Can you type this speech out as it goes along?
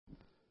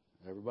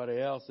Everybody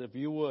else, if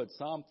you would,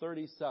 Psalm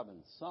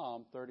 37.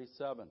 Psalm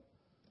 37.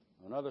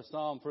 Another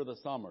psalm for the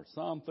summer.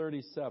 Psalm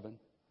 37.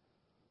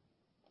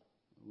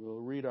 We'll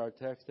read our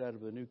text out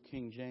of the New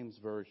King James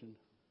Version,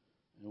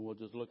 and we'll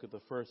just look at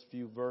the first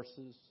few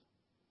verses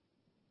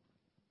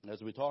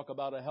as we talk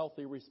about a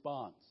healthy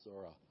response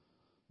or a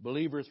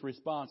believer's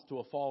response to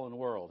a fallen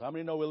world. How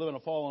many know we live in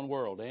a fallen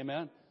world?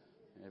 Amen?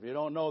 If you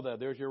don't know that,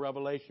 there's your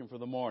revelation for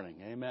the morning.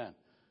 Amen.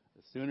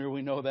 The sooner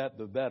we know that,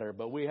 the better.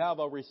 But we have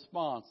a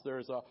response.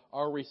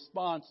 Our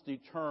response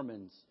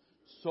determines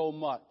so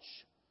much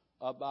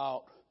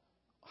about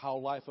how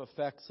life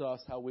affects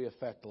us, how we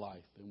affect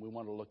life. And we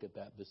want to look at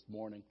that this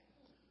morning.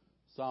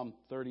 Psalm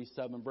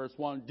 37, verse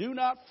 1. Do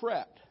not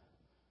fret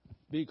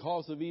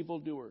because of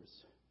evildoers,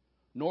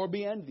 nor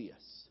be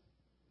envious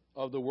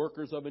of the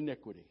workers of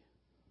iniquity.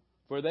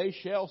 For they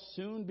shall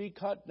soon be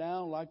cut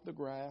down like the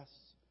grass,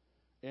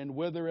 and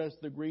wither as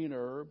the green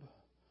herb.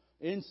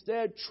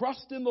 Instead,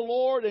 trust in the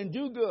Lord and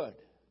do good.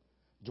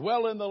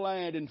 Dwell in the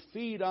land and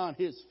feed on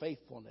His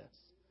faithfulness.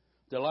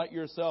 Delight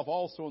yourself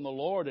also in the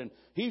Lord, and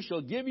He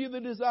shall give you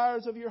the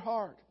desires of your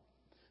heart.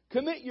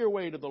 Commit your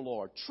way to the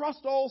Lord.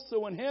 Trust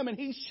also in Him, and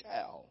He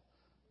shall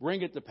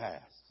bring it to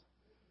pass.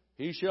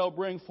 He shall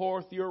bring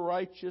forth your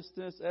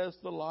righteousness as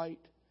the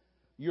light,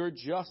 your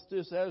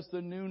justice as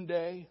the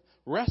noonday.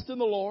 Rest in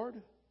the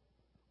Lord.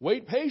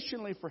 Wait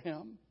patiently for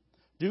Him.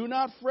 Do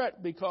not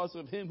fret because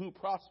of him who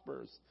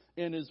prospers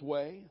in his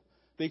way,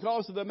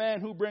 because of the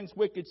man who brings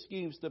wicked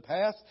schemes to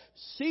pass.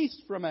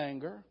 Cease from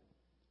anger.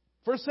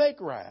 Forsake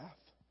wrath.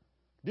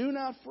 Do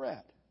not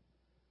fret.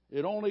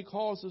 It only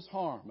causes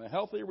harm. A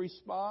healthy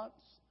response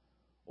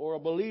or a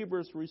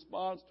believer's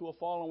response to a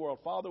fallen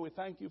world. Father, we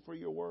thank you for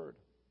your word.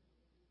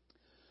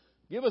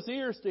 Give us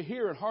ears to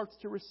hear and hearts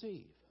to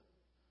receive.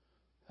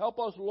 Help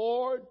us,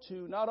 Lord,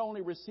 to not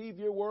only receive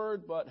your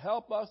word, but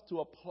help us to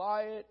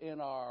apply it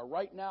in our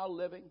right now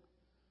living,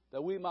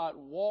 that we might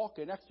walk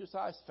and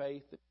exercise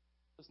faith in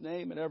Jesus'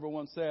 name. And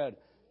everyone said,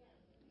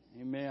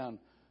 Amen.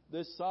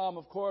 This psalm,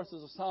 of course,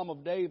 is a psalm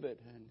of David.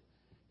 And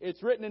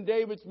it's written in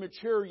David's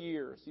mature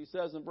years. He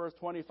says in verse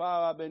 25,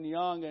 I've been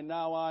young and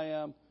now I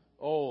am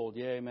old.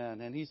 Yeah, amen.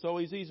 And he's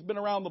been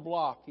around the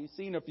block. He's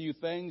seen a few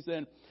things.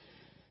 And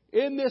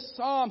in this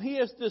psalm, he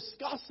is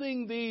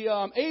discussing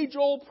the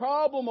age-old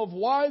problem of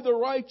why the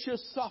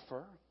righteous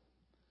suffer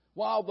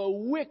while the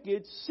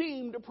wicked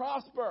seem to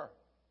prosper.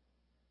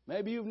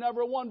 Maybe you've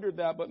never wondered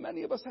that, but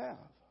many of us have.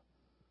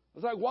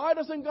 It's like, why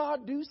doesn't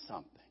God do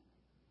something?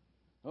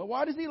 Well,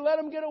 why does He let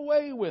them get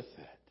away with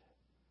it?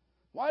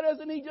 Why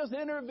doesn't He just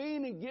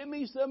intervene and give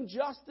me some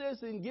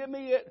justice and give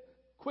me it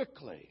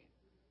quickly?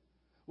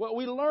 Well,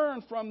 we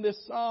learn from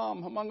this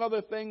psalm, among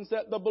other things,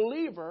 that the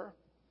believer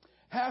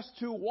has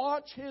to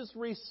watch his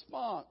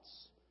response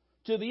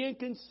to the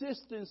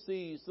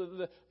inconsistencies,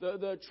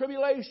 the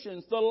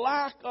tribulations, the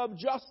lack of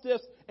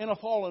justice in a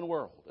fallen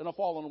world.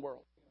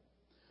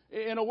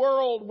 In a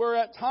world where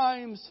at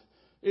times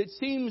it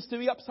seems to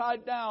be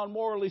upside down,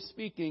 morally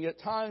speaking.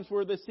 At times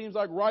where this seems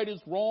like right is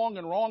wrong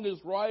and wrong is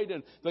right,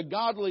 and the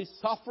godly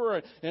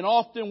suffer, and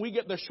often we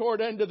get the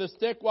short end of the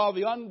stick while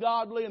the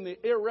ungodly and the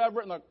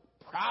irreverent and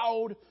the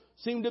proud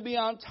seem to be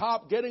on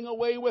top, getting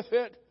away with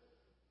it.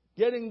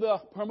 Getting the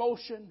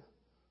promotion,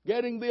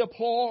 getting the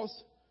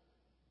applause.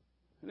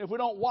 And if we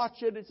don't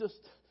watch it, it's just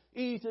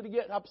easy to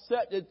get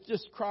upset. It's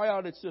just cry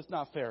out, it's just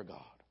not fair,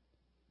 God.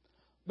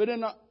 But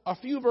in a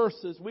few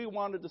verses, we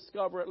want to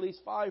discover at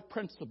least 5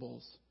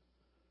 principles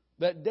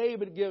that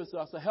David gives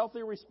us, a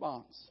healthy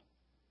response,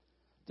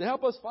 to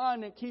help us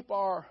find and keep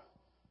our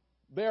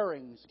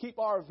bearings, keep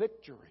our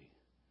victory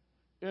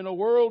in a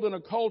world and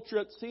a culture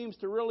that seems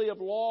to really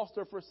have lost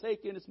or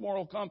forsaken its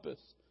moral compass.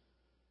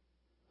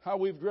 How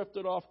we've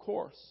drifted off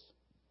course.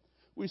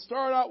 We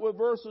start out with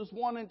verses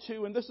 1 and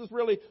 2, and this is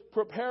really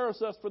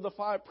prepares us for the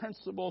 5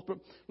 principles. But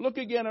look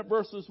again at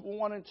verses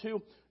 1 and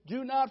 2.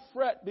 Do not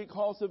fret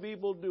because of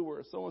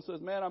evildoers. Someone says,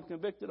 man, I'm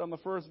convicted on the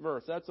first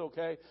verse. That's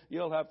okay.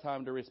 You'll have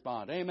time to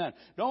respond. Amen.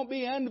 Don't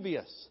be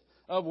envious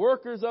of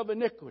workers of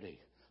iniquity,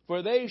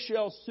 for they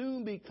shall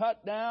soon be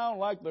cut down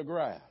like the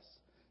grass,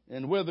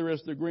 and wither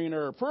as the green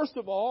herb. First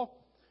of all,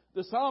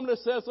 the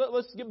psalmist says,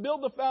 let's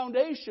build the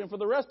foundation for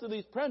the rest of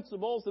these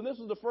principles. And this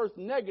is the first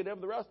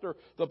negative. The rest are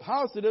the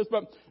positives.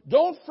 But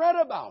don't fret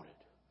about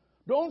it.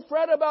 Don't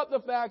fret about the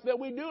fact that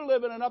we do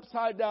live in an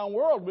upside-down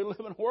world. We live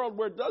in a world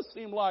where it does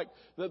seem like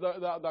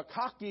the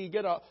cocky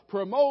get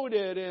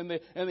promoted and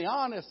the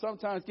honest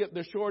sometimes get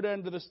the short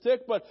end of the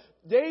stick. But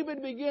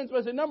David begins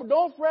by saying, number,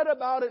 don't fret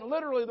about it. And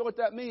literally what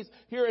that means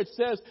here, it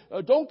says,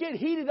 don't get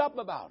heated up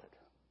about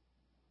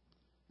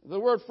it. The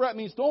word fret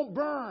means don't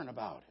burn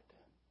about it.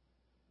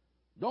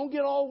 Don't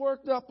get all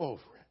worked up over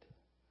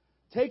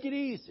it. Take it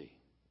easy.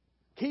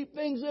 Keep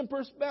things in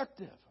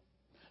perspective.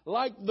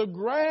 Like the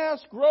grass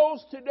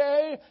grows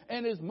today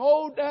and is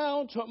mowed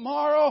down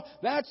tomorrow,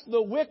 that's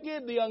the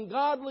wicked, the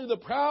ungodly, the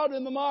proud,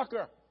 and the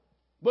mocker.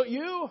 But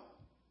you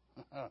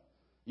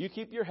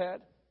keep your head.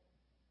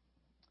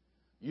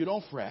 You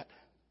don't fret,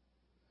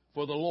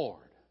 for the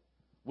Lord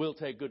will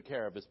take good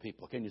care of His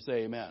people. Can you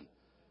say amen?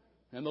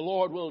 And the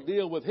Lord will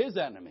deal with His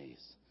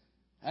enemies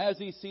as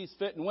He sees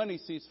fit and when He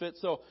sees fit.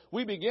 So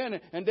we begin,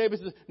 and David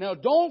says, now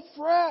don't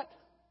fret.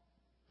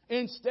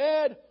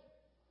 Instead,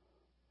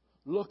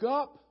 look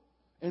up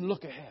and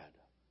look ahead.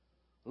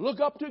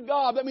 Look up to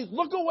God. That means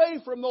look away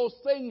from those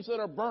things that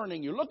are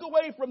burning you. Look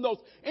away from those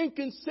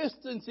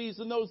inconsistencies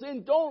and those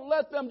don't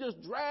let them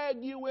just drag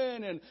you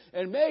in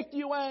and make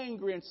you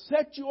angry and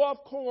set you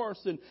off course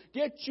and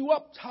get you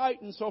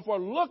uptight and so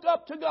forth. Look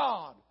up to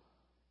God.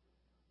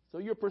 So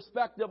your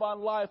perspective on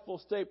life will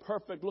stay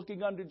perfect,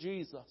 looking unto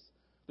Jesus,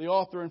 the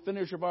author and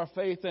finisher of our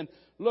faith, and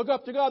look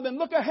up to God. Then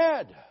look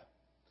ahead.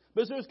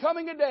 Because there's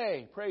coming a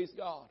day, praise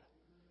God,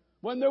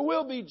 when there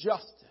will be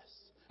justice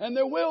and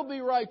there will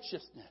be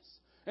righteousness.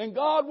 And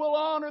God will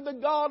honor the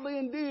godly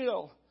and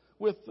deal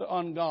with the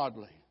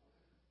ungodly.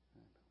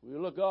 We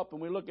look up and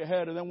we look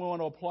ahead, and then we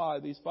want to apply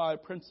these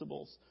 5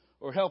 principles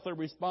or healthy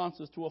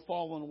responses to a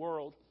fallen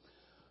world.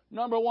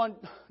 Number 1,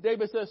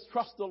 David says,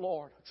 trust the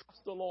Lord.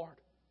 Trust the Lord.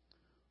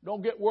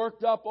 Don't get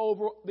worked up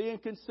over the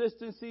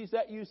inconsistencies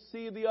that you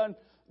see,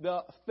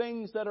 the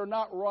things that are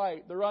not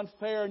right. They're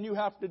unfair, and you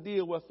have to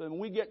deal with them.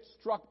 We get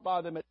struck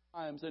by them at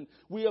times. And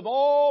we have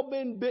all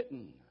been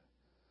bitten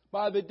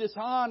by the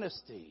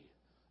dishonesty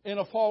in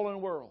a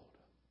fallen world.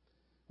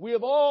 We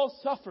have all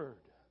suffered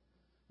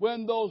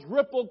when those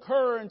ripple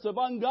currents of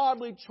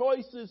ungodly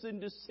choices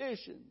and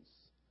decisions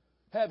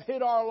have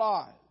hit our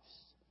lives.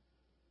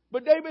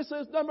 But David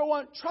says, number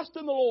 1, trust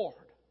in the Lord,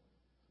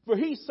 for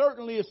He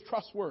certainly is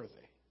trustworthy.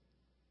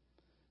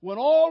 When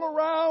all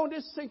around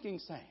is sinking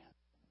sand,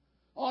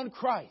 on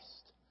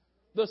Christ,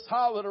 the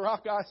solid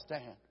rock I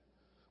stand.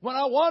 When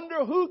I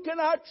wonder who can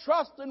I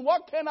trust and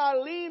what can I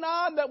lean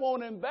on that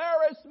won't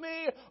embarrass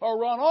me or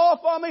run off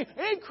on me,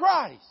 in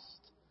Christ,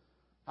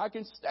 I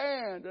can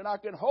stand and I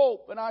can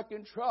hope and I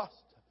can trust.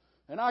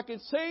 And I can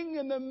sing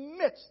in the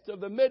midst of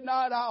the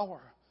midnight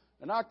hour.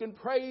 And I can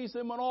praise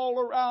Him when all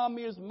around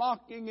me is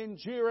mocking and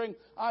jeering.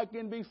 I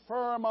can be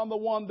firm on the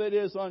one that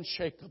is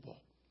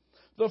unshakable.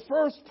 The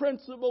first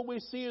principle we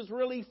see is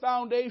really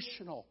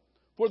foundational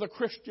for the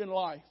Christian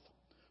life.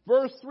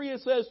 Verse 3,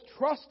 it says,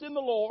 trust in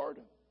the Lord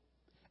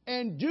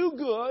and do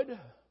good.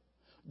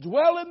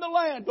 Dwell in the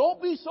land.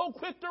 Don't be so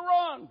quick to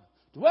run.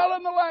 Dwell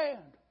in the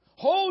land.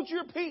 Hold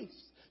your peace.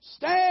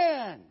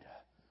 Stand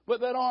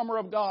with that armor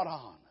of God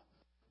on.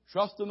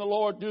 Trust in the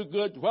Lord, do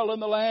good, dwell in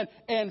the land,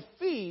 and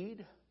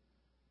feed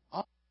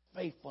on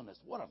faithfulness.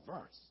 What a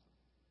verse.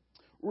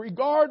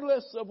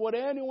 Regardless of what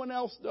anyone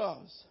else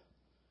does,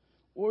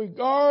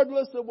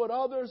 regardless of what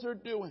others are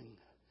doing,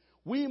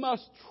 we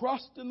must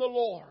trust in the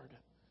Lord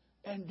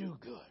and do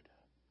good.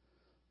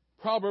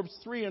 Proverbs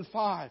 3 and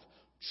 5.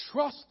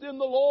 Trust in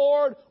the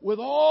Lord with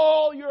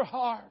all your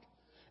heart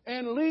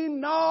and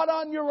lean not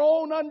on your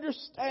own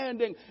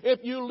understanding. If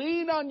you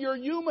lean on your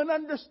human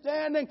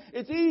understanding,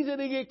 it's easy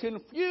to get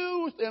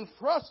confused and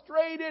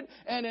frustrated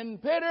and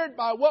embittered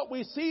by what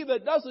we see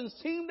that doesn't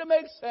seem to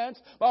make sense,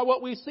 by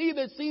what we see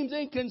that seems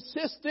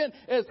inconsistent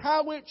as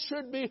how it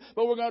should be.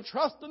 But we're going to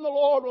trust in the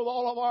Lord with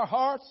all of our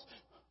hearts.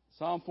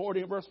 Psalm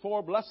 40 verse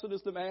 4, blessed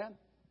is the man.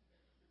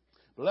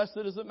 Blessed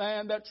is the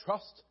man that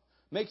trusts,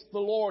 makes the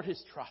Lord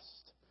his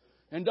trust,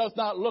 and does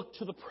not look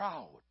to the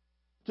proud,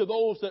 to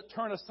those that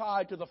turn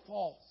aside to the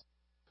false.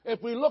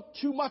 If we look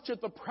too much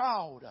at the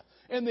proud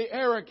and the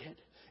arrogant,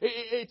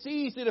 it's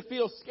easy to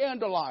feel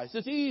scandalized.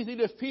 It's easy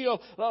to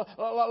feel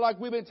like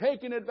we've been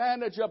taken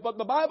advantage of. But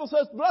the Bible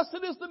says, blessed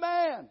is the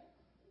man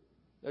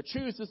that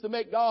chooses to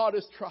make God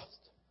his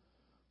trust.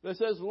 That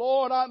says,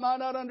 Lord, I might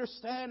not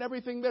understand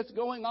everything that's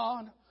going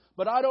on,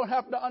 but I don't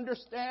have to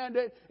understand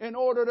it in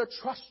order to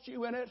trust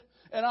you in it.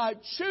 And I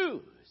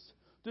choose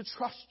to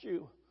trust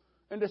you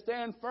and to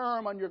stand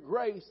firm on your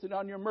grace and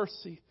on your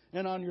mercy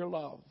and on your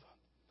love.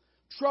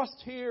 Trust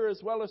here, as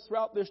well as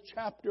throughout this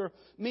chapter,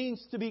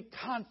 means to be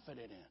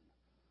confident in.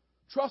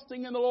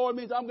 Trusting in the Lord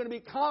means I'm going to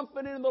be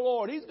confident in the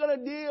Lord. He's going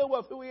to deal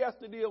with who He has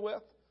to deal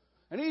with.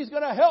 And He's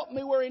going to help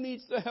me where He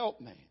needs to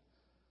help me.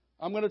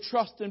 I'm going to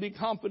trust and be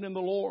confident in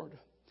the Lord.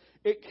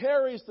 It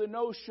carries the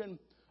notion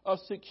of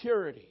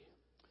security,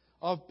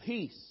 of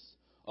peace,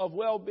 of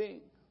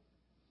well-being.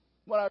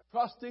 When I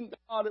trust in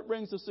God, it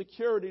brings a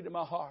security to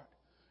my heart.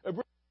 It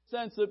brings a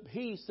sense of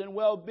peace and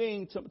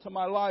well-being to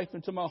my life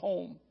and to my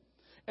home.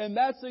 And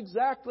that's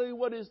exactly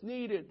what is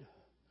needed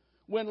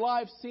when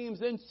life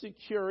seems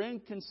insecure,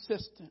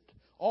 inconsistent.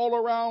 All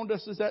around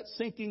us is that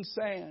sinking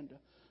sand.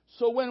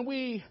 So when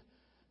we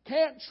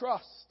can't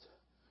trust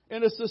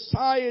in a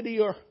society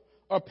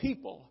or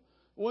people,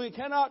 when we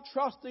cannot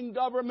trust in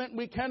government,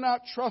 we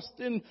cannot trust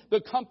in the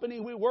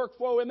company we work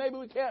for, and maybe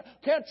we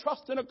can't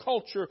trust in a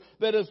culture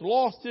that has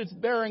lost its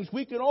bearings,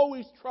 we can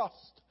always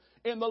trust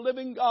in the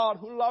living God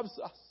who loves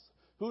us,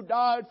 who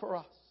died for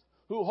us,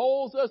 who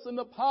holds us in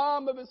the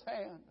palm of His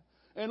hand.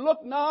 And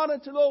look not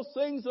into those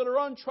things that are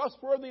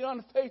untrustworthy,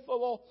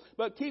 unfaithful,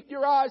 but keep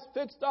your eyes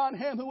fixed on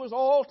Him who is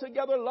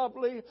altogether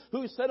lovely,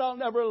 who said, I'll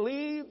never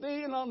leave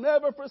thee and I'll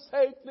never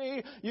forsake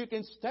thee. You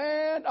can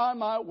stand on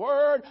my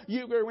word.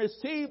 You can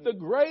receive the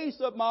grace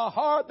of my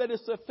heart that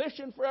is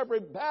sufficient for every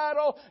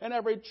battle and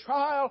every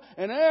trial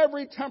and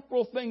every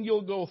temporal thing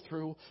you'll go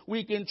through.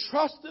 We can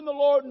trust in the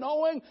Lord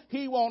knowing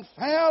He won't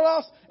fail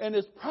us and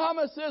His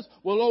promises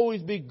will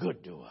always be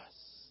good to us.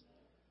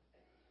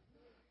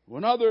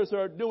 When others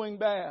are doing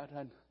bad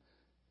and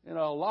in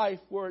a life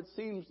where it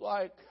seems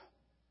like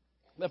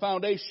the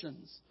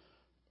foundations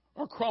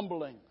are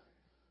crumbling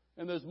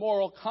and there's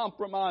moral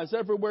compromise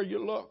everywhere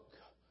you look,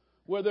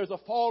 where there's a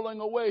falling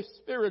away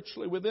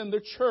spiritually within the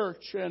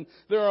church and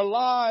there are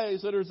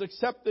lies that are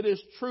accepted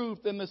as truth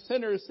and the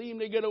sinners seem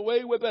to get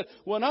away with it.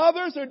 When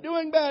others are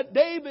doing bad,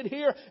 David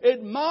here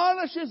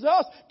admonishes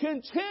us,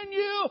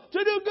 continue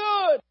to do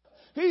good.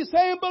 He's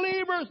saying,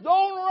 believers,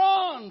 don't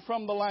run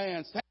from the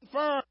land. Stand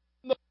firm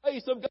in the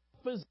place of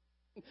God's position,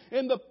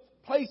 in the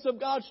place of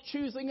God's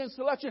choosing and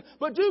selection.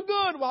 But do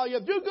good while you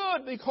do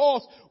good,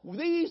 because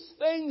these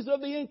things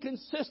of the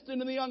inconsistent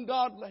and the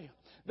ungodly,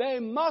 they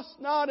must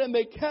not and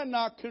they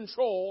cannot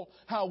control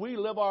how we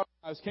live our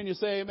lives. Can you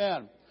say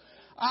amen?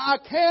 I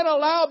can't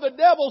allow the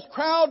devil's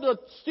crowd to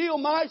steal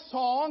my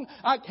song.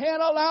 I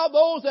can't allow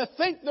those that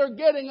think they're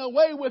getting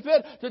away with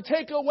it to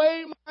take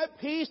away my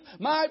peace.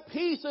 My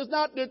peace is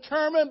not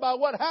determined by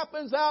what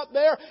happens out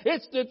there.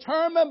 It's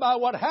determined by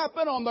what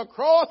happened on the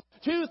cross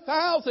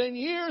 2,000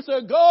 years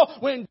ago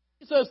when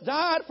Jesus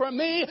died for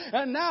me,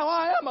 and now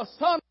I am a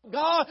son of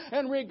God,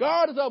 and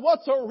regardless of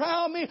what's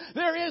around me,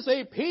 there is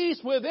a peace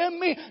within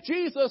me.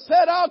 Jesus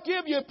said, I'll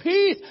give you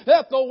peace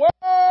that the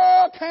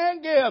world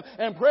can't give.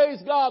 And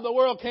praise God, the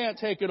world can't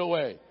take it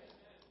away.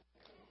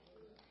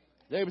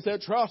 David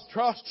said, trust,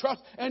 trust,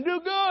 trust, and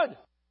do good.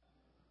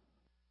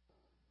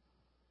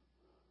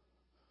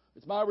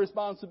 It's my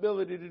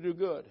responsibility to do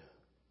good.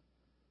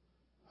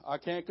 I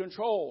can't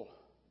control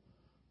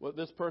what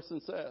this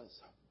person says.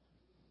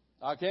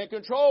 I can't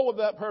control what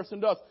that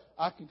person does.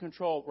 I can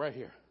control right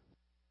here.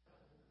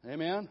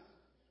 Amen?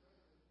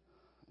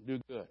 Do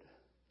good.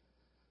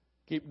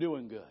 Keep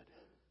doing good.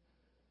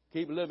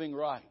 Keep living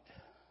right.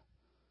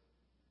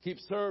 Keep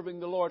serving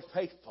the Lord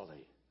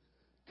faithfully,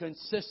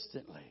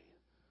 consistently,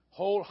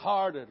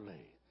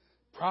 wholeheartedly,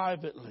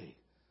 privately,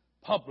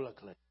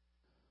 publicly.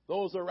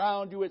 Those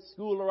around you at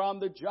school or on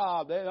the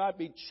job, they might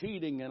be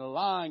cheating and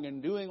lying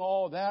and doing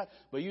all that.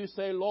 But you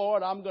say,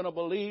 Lord, I'm going to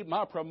believe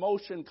my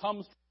promotion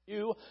comes from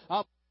you.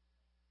 I'm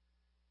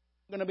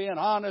going to be an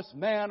honest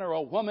man or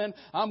a woman.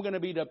 I'm going to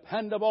be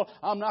dependable.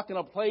 I'm not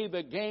going to play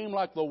the game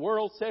like the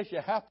world says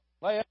you have to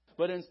play it.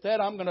 But instead,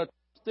 I'm going to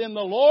trust in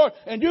the Lord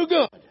and do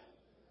good.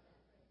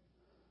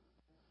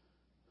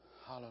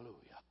 Hallelujah.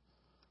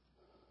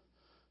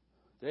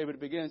 David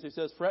begins, he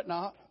says, fret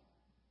not.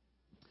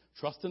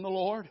 Trust in the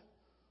Lord.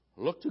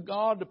 Look to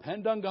God.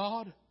 Depend on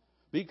God.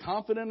 Be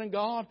confident in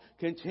God.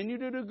 Continue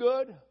to do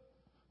good.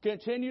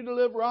 Continue to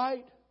live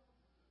right.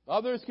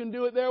 Others can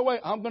do it their way.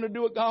 I'm going to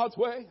do it God's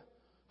way.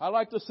 I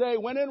like to say,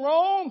 when in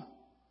Rome,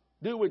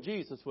 do what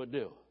Jesus would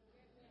do.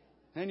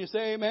 Can you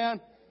say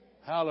amen?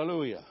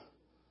 Hallelujah.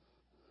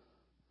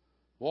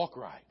 Walk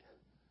right.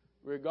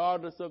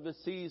 Regardless of the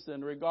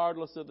season,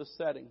 regardless of the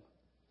setting,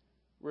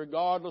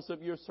 regardless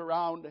of your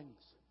surroundings.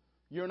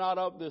 You're not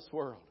of this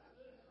world.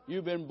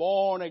 You've been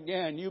born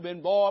again. You've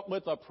been bought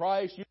with a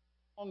price. You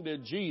belong to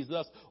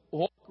Jesus.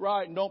 Walk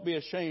right and don't be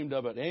ashamed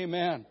of it.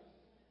 Amen.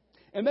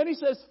 And then he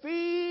says,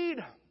 feed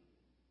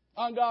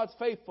on God's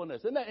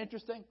faithfulness. Isn't that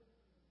interesting?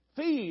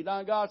 Feed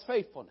on God's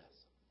faithfulness.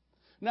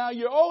 Now,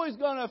 you're always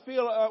going to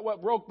feel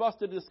what broke,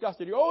 busted,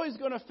 disgusted. You're always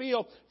going to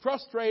feel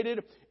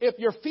frustrated if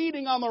you're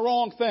feeding on the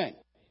wrong thing.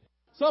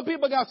 Some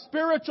people got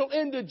spiritual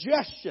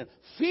indigestion,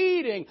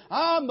 feeding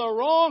on the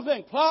wrong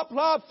thing. Plop,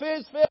 plop,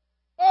 fizz, fizz.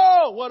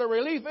 Oh, what a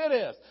relief it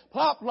is.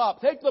 Plop,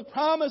 plop. Take the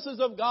promises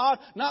of God,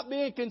 not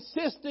the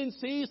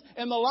inconsistencies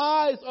and the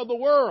lies of the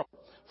world.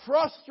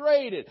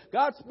 Frustrated.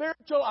 Got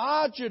spiritual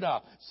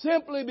agita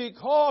simply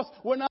because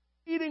we're not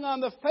feeding on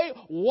the faith.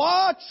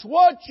 Watch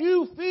what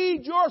you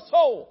feed your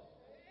soul.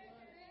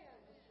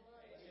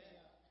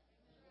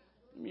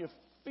 You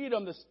feed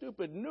on the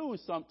stupid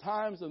news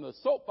sometimes and the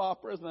soap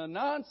operas and the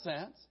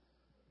nonsense,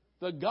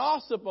 the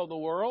gossip of the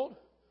world.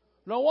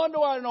 No wonder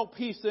I have no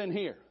peace in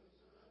here.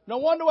 No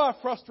wonder I'm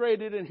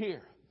frustrated in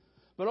here.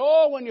 But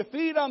oh, when you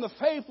feed on the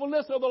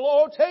faithfulness of the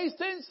Lord,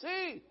 taste and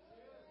see.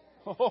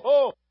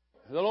 Oh,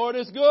 the Lord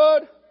is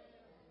good.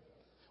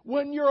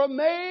 When you're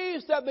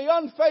amazed at the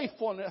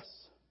unfaithfulness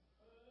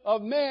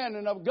of men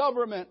and of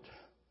government,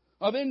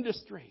 of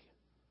industry,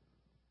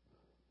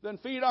 then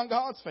feed on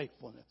God's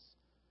faithfulness.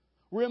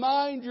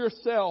 Remind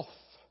yourself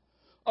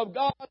of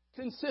God's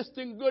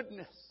consistent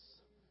goodness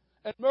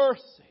and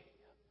mercy,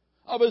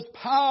 of His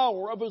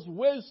power, of His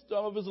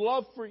wisdom, of His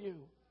love for you.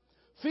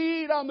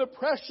 Feed on the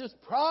precious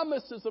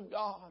promises of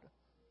God.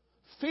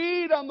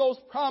 Feed on those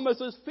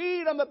promises.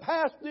 Feed on the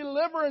past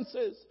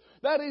deliverances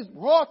that He's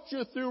brought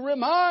you through.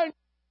 Remind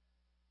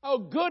how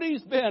good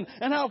He's been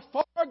and how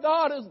far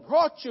God has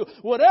brought you.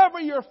 Whatever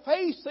you're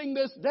facing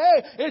this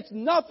day, it's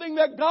nothing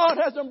that God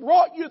hasn't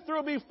brought you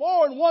through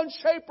before in one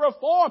shape or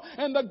form.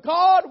 And the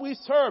God we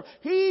serve,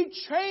 He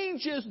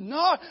changes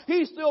not.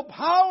 He's still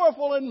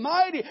powerful and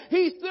mighty.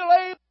 He's still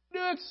able to do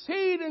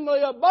exceedingly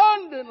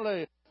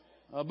abundantly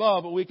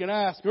above what we can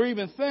ask or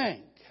even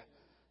think.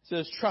 He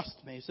says, trust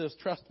me. He says,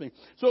 trust me.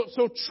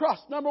 So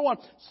trust. Number one,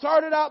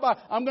 start it out by,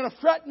 I'm going to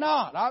fret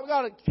not. I've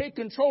got to take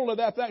control of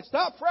that thing.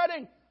 Stop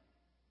fretting.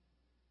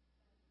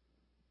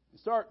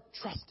 Start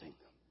trusting.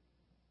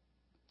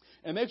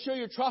 And make sure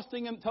you're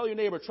trusting Him. Tell your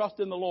neighbor, trust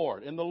in the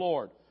Lord. In the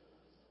Lord.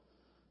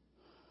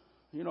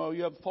 You know,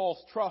 you have false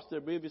trust.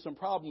 There may be some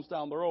problems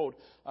down the road.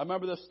 I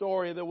remember this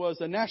story. There was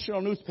a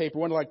national newspaper,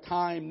 one like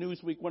Time,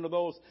 Newsweek, one of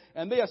those.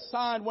 And they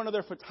assigned one of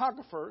their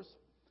photographers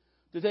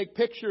to take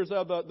pictures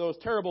of those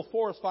terrible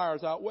forest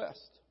fires out west.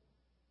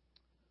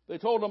 They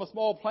told him a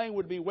small plane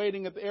would be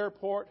waiting at the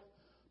airport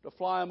to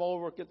fly him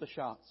over and get the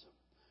shots.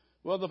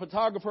 Well, the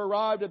photographer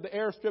arrived at the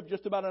airstrip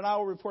just about an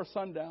hour before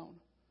sundown.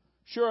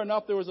 Sure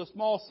enough, there was a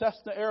small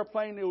Cessna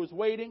airplane that was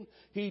waiting.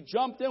 He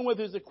jumped in with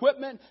his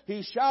equipment.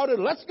 He shouted,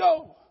 "Let's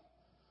go!"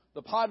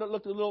 The pilot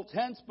looked a little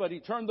tense, but he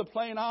turned the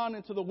plane on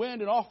into the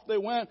wind, and off they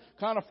went,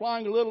 kind of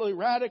flying a little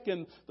erratic.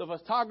 And the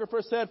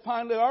photographer said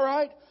finally, "All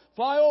right,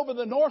 fly over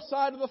the north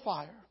side of the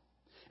fire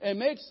and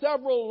make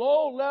several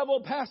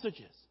low-level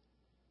passages."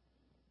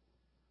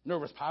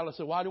 Nervous pilot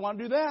said, "Why do you want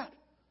to do that?"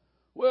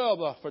 Well,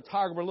 the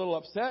photographer, a little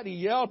upset, he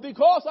yelled,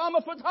 "Because I'm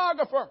a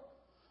photographer.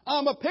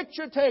 I'm a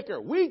picture taker.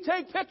 We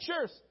take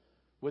pictures."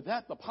 With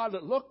that, the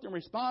pilot looked and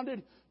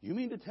responded, "You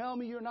mean to tell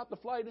me you're not the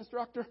flight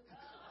instructor?"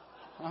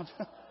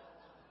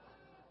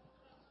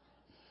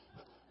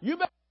 You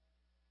better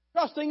be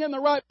trusting in the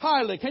right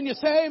pilot. Can you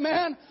say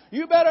amen?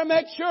 You better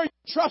make sure you're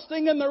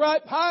trusting in the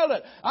right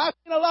pilot. I've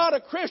seen a lot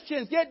of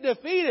Christians get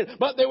defeated,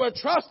 but they were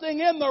trusting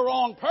in the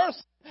wrong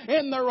person,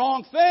 in the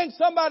wrong thing.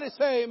 Somebody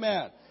say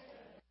amen.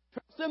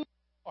 Trust in the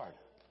Lord.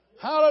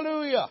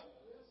 Hallelujah.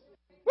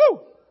 Woo!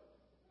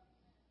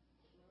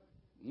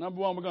 Number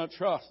one, we're going to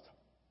trust.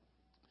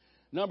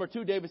 Number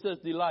two, David says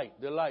delight,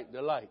 delight,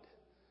 delight.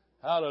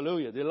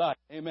 Hallelujah, delight.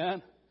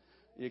 Amen.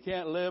 You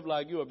can't live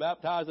like you were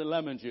baptized in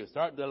lemon juice.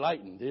 Start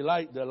delighting.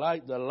 Delight,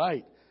 delight,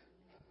 delight.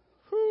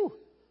 Whew.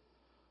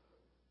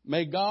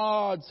 May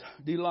God's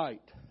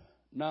delight,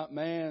 not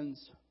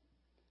man's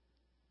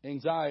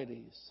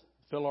anxieties,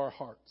 fill our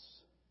hearts.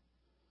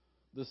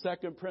 The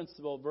second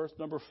principle, verse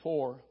number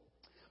 4.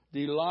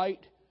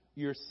 Delight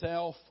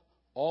yourself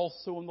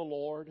also in the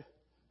Lord,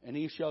 and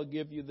He shall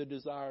give you the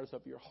desires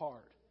of your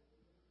heart.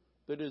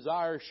 The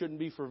desire shouldn't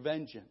be for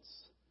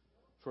vengeance,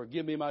 for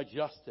give me my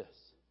justice.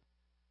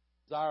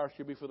 Desire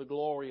should be for the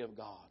glory of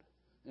God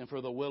and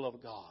for the will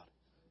of God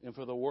and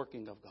for the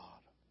working of God.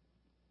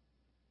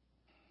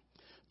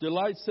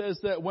 Delight says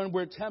that when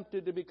we're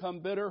tempted to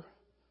become bitter,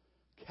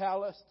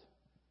 calloused,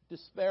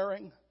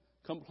 despairing,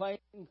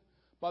 complaining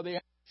by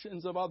the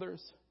actions of others,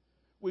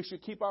 we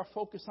should keep our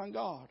focus on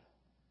God.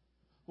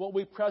 What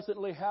we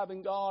presently have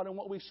in God and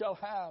what we shall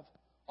have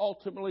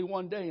ultimately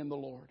one day in the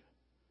Lord.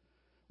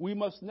 We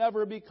must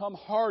never become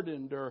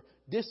hardened or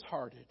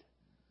disheartened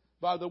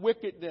by the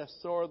wickedness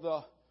or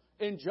the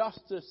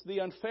injustice, the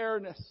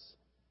unfairness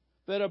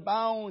that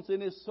abounds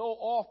and is so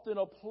often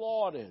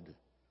applauded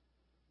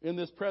in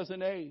this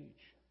present age.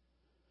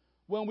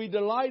 When we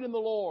delight in the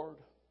Lord,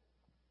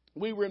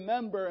 we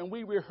remember and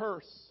we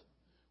rehearse.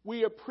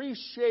 We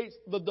appreciate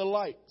the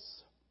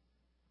delights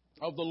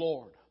of the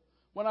Lord.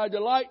 When I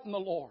delight in the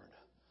Lord,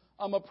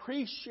 I'm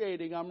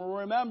appreciating, I'm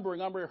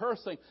remembering, I'm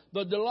rehearsing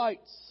the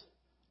delights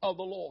of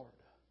the Lord.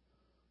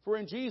 For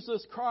in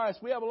Jesus Christ,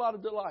 we have a lot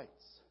of delights.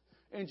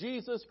 In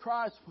Jesus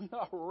Christ, we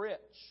are rich.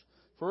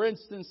 For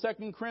instance,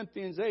 2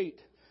 Corinthians 8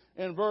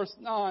 and verse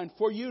 9.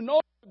 For you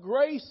know the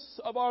grace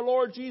of our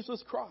Lord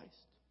Jesus Christ,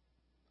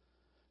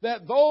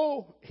 that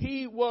though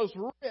He was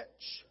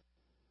rich,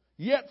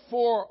 yet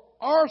for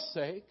our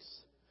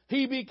sakes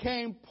He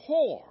became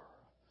poor,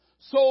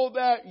 so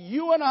that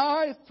you and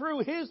I, through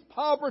His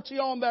poverty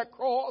on that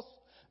cross,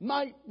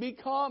 might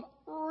become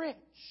rich.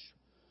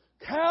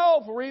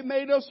 Calvary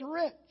made us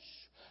rich.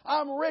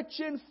 I'm rich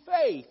in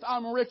faith.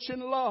 I'm rich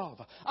in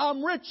love.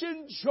 I'm rich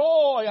in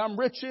joy. I'm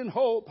rich in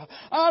hope.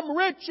 I'm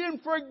rich in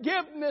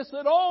forgiveness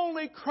that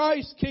only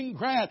Christ can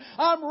grant.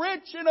 I'm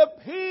rich in a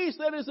peace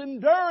that is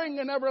enduring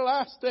and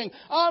everlasting.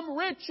 I'm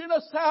rich in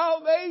a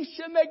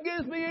salvation that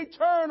gives me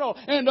eternal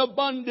and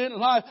abundant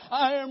life.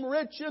 I am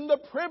rich in the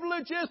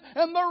privileges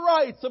and the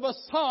rights of a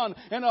son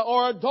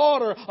or a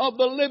daughter of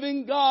the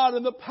living God,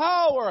 and the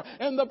power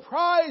and the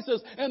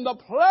prizes and the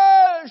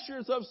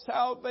pleasures of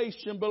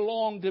salvation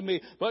belong to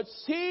me. But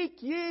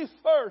seek ye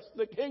first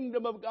the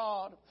kingdom of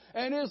God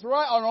and His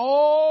right on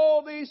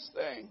all these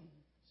things.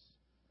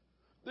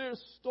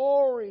 There's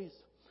stories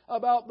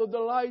about the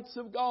delights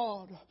of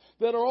God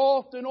that are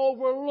often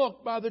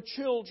overlooked by the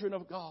children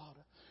of God.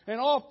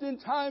 And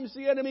oftentimes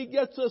the enemy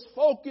gets us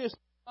focused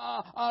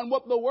on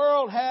what the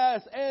world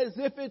has as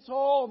if it's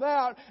all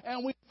that,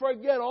 and we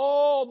forget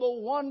all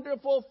the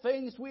wonderful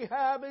things we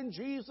have in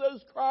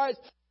Jesus Christ.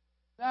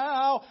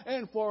 now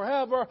and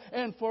forever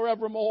and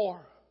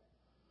forevermore.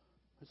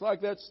 It's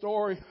like that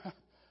story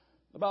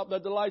about the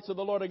delights of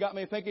the Lord. It got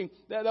me thinking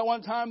that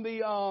one time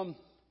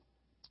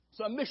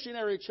some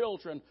missionary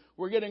children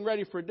were getting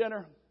ready for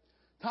dinner.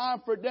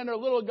 Time for dinner.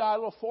 Little guy,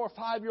 little 4 or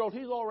 5-year-old,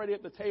 he's already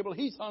at the table.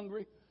 He's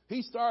hungry.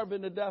 He's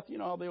starving to death. You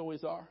know how they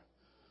always are.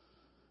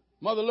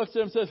 Mother looks at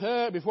him and says,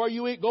 "Hey, before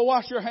you eat, go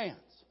wash your hands."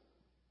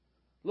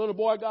 Little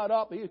boy got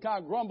up. He was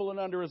kind of grumbling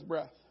under his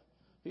breath.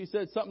 He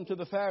said something to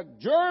the fact,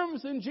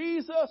 "Germs in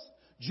Jesus,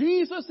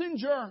 Jesus in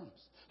germs.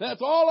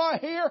 That's all I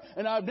hear,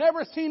 and I've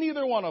never seen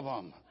either one of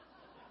them."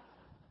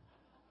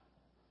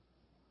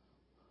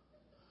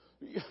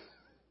 It's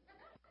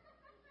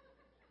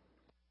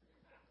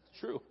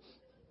true.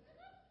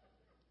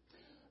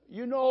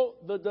 You know,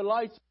 the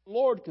delights of the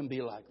Lord can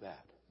be like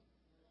that.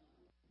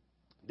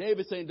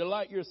 David's saying,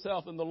 delight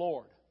yourself in the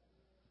Lord.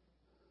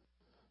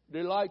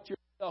 Delight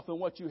yourself in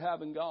what you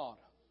have in God.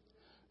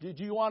 Do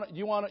you want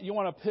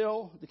a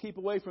pill to keep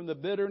away from the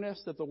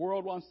bitterness that the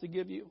world wants to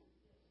give you?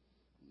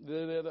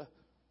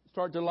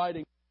 Start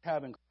delighting in what you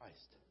have in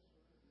Christ.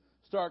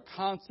 Start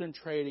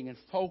concentrating and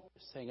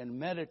focusing and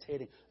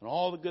meditating on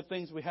all the good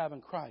things we have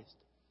in Christ.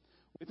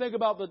 We think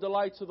about the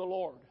delights of the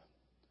Lord.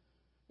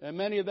 And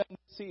many of them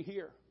we see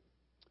here.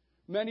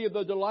 Many of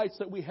the delights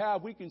that we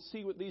have, we can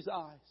see with these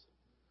eyes.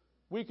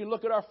 We can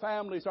look at our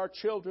families, our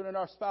children, and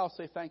our spouse,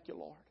 say, "Thank you,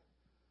 Lord."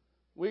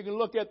 We can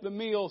look at the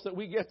meals that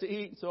we get to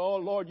eat and say, "Oh,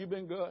 Lord, you've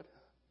been good."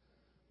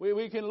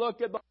 We can look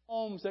at the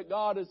homes that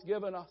God has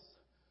given us.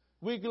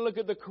 We can look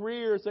at the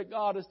careers that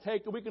God has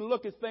taken. We can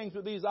look at things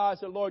with these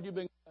eyes and say, "Lord, you've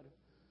been good."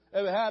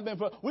 If it hadn't been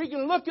for, we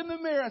can look in the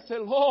mirror and say,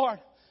 "Lord,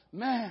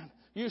 man,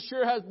 you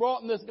sure has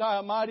brought this guy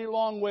a mighty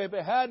long way. If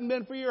it hadn't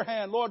been for your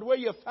hand, Lord, where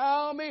you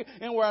found me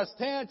and where I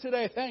stand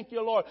today, thank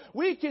you, Lord."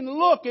 We can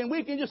look and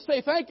we can just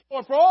say, "Thank you,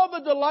 Lord, for all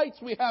the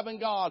delights we have in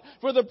God,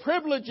 for the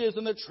privileges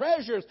and the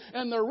treasures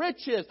and the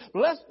riches.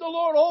 Bless the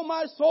Lord, O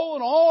my soul,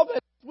 and all that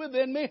is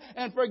within me,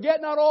 and forget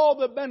not all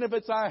the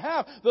benefits I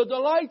have." The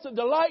delights of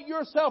delight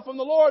yourself in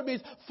the Lord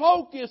means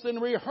focus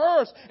and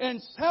rehearse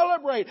and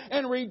celebrate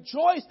and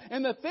rejoice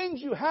in the things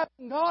you have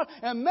in God.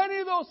 And many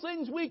of those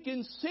things we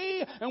can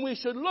see and we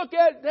should look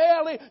at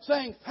daily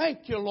saying,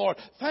 "Thank you, Lord.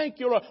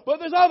 Thank you, Lord." But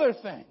there's other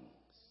things.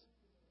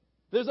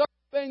 There's other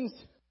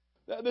things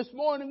that this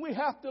morning we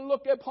have to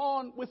look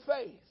upon with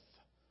faith.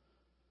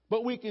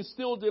 But we can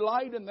still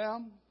delight in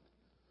them.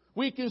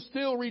 We can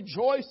still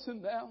rejoice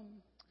in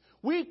them.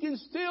 We can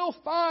still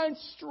find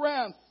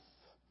strength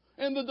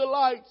in the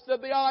delights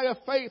that the eye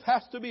of faith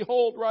has to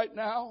behold right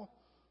now.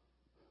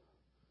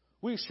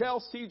 We shall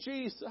see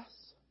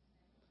Jesus.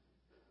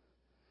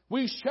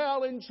 We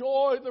shall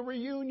enjoy the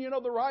reunion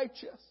of the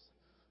righteous.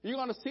 You're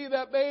going to see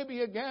that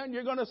baby again.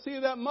 You're going to see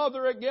that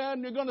mother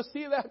again. You're going to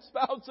see that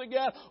spouse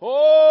again.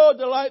 Oh,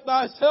 delight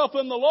thyself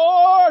in the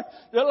Lord.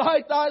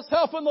 Delight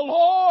thyself in the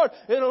Lord.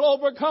 It'll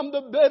overcome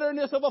the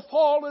bitterness of a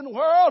fallen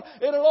world.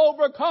 It'll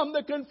overcome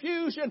the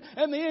confusion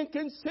and the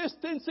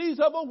inconsistencies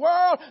of a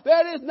world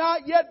that has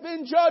not yet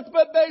been judged,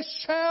 but they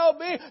shall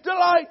be.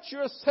 Delight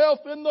yourself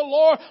in the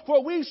Lord,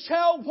 for we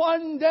shall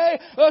one day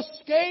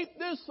escape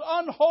this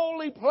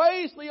unholy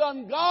place, the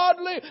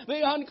ungodly,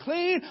 the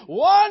unclean.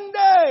 One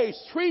day,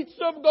 streets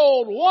of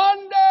gold.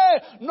 One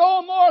day,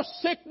 no more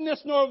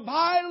sickness nor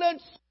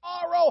violence,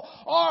 sorrow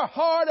or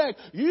heartache.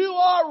 You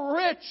are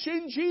rich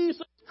in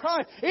Jesus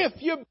Christ.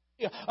 If you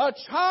be a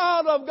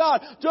child of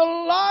God,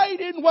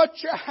 delight in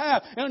what you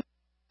have, and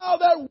allow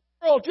that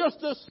world just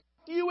to suck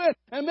you in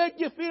and make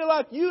you feel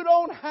like you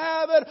don't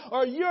have it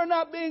or you're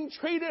not being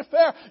treated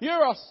fair.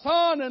 You're a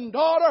son and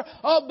daughter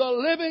of the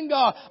living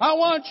God. I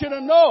want you to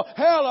know,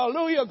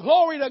 hallelujah,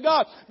 glory to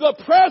God, the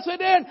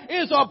president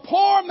is a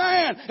poor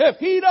man if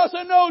he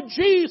doesn't know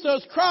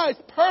Jesus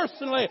Christ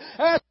personally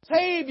as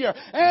Savior.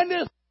 And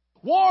this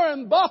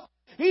Warren Buffett,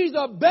 he's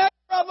a beggar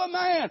of a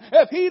man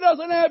if he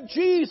doesn't have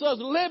Jesus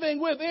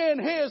living within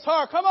his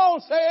heart. Come on,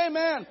 say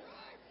amen.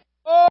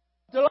 Oh,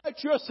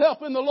 delight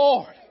yourself in the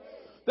Lord.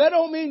 That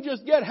don't mean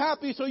just get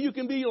happy so you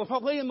can be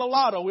playing the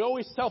lotto. We're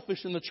always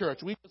selfish in the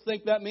church. We just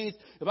think that means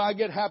if I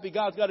get happy,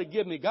 God's got to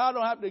give me. God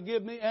don't have to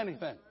give me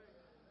anything.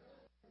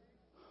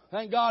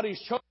 Thank God He's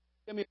chosen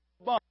to give me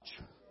a bunch.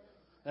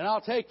 And I'll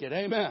take it.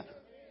 Amen.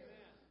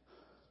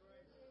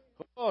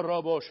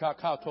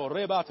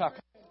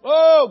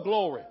 Oh,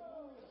 glory.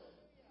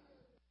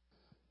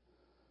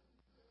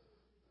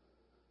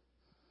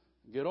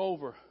 Get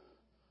over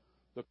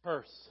the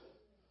curse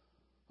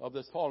of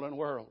this fallen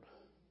world.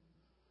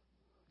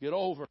 Get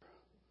over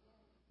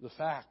the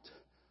fact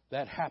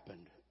that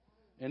happened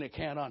and it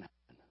can't unhappen.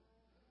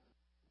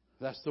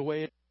 That's the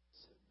way it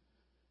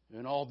is.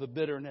 And all the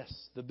bitterness,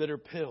 the bitter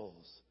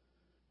pills,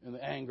 and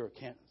the anger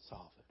can't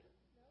solve it.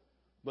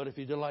 But if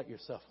you delight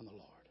yourself in the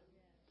Lord,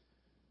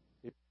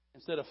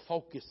 instead of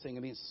focusing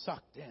and being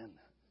sucked in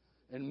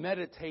and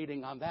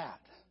meditating on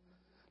that,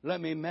 let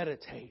me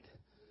meditate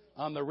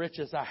on the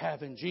riches I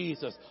have in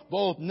Jesus,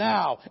 both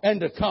now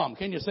and to come.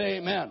 Can you say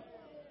amen?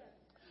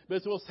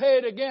 But we'll say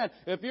it again.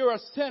 If you're a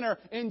sinner,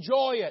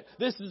 enjoy it.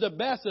 This is the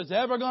best it's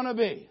ever going to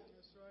be.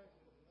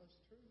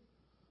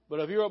 But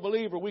if you're a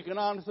believer, we can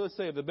honestly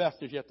say the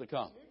best is yet to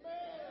come.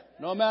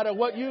 No matter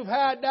what you've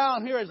had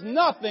down here, is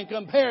nothing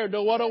compared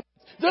to what awaits.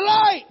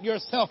 Delight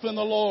yourself in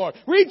the Lord.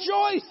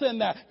 Rejoice in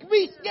that.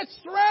 Get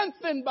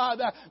strengthened by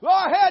that. Go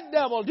ahead,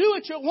 devil. Do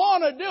what you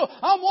want to do.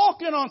 I'm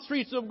walking on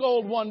streets of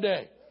gold one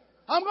day.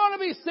 I'm going to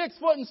be 6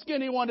 foot and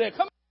skinny one day.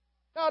 Come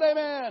on, shout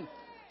amen.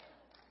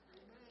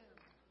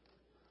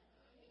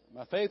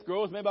 My faith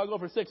grows. Maybe I'll go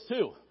for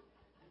 6'2".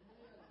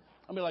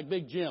 I'll be like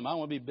Big Jim. I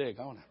want to be big.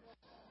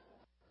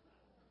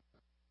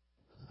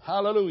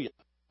 Hallelujah.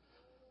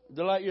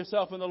 Delight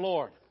yourself in the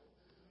Lord.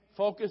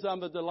 Focus on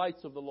the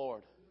delights of the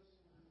Lord.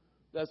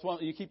 That's why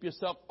you keep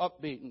yourself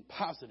upbeat and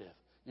positive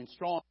and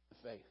strong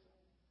in faith.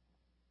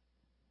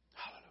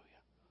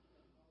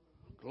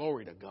 Hallelujah.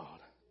 Glory to God.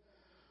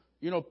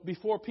 You know,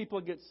 before people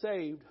get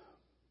saved,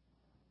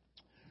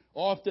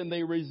 often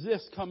they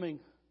resist coming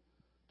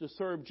to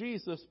serve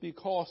Jesus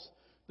because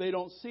they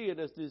don't see it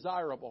as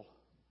desirable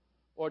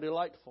or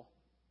delightful.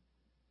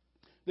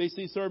 They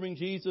see serving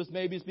Jesus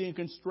maybe as being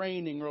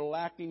constraining or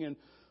lacking in,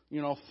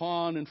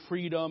 fun and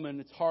freedom, and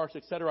it's harsh,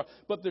 etc.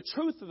 But the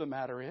truth of the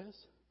matter is,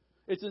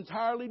 it's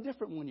entirely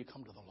different when you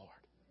come to the Lord.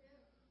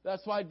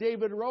 That's why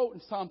David wrote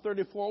in Psalm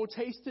 34, "Oh,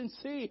 taste and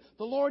see,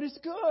 the Lord is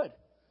good."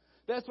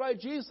 That's why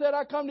Jesus said,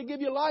 "I come to give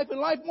you life and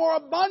life more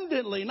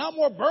abundantly." Not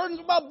more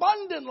burdens, but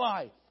abundant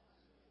life.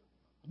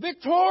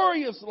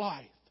 Victorious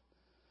life.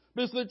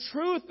 Because the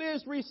truth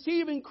is,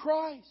 receiving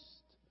Christ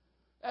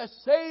as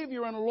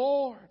Savior and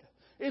Lord,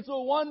 it's a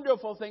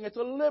wonderful thing. It's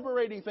a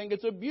liberating thing.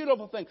 It's a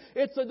beautiful thing.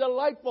 It's a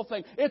delightful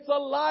thing. It's a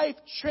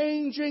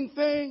life-changing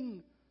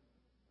thing.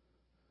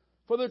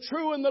 For the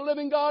true and the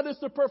living God is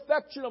the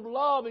perfection of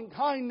love and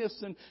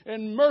kindness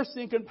and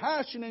mercy and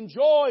compassion and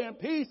joy and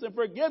peace and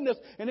forgiveness.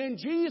 And in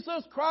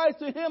Jesus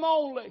Christ, in Him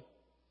only,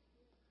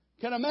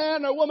 can a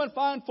man or woman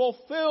find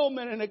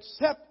fulfillment and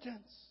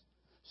acceptance,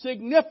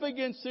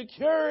 significance,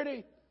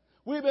 security.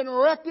 We've been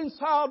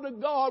reconciled to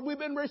God. We've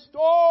been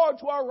restored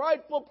to our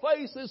rightful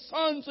place as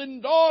sons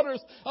and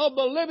daughters of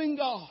the living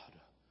God.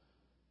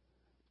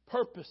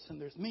 Purpose and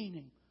there's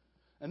meaning.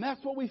 And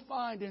that's what we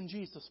find in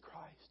Jesus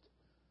Christ.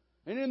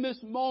 And in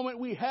this moment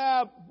we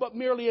have but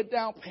merely a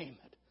down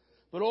payment.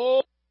 But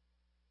all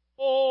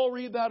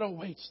glory that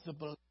awaits the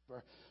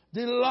believer.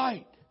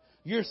 Delight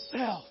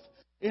yourself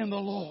in the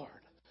Lord.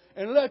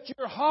 And let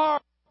your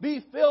heart be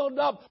filled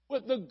up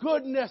with the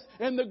goodness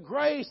and the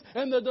grace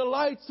and the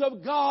delights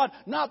of God,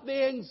 not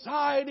the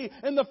anxiety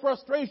and the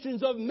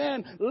frustrations of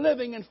men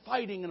living and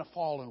fighting in a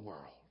fallen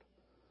world.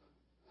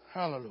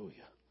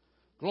 Hallelujah.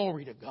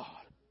 Glory to God.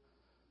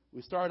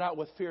 We start out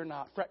with fear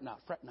not, fret not,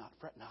 fret not,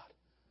 fret not.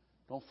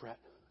 Don't fret.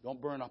 Don't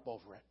burn up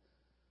over it.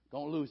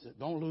 Don't lose it.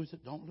 Don't lose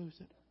it. Don't lose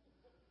it.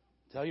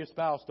 Tell your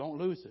spouse, don't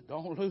lose it.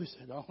 Don't lose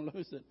it. Don't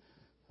lose it.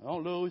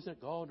 Don't lose it.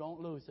 Go,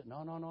 don't lose it.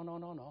 No, no, no, no,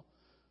 no, no.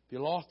 If you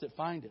lost it,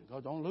 find it.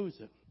 Go, don't lose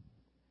it.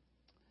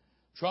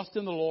 Trust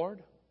in the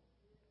Lord.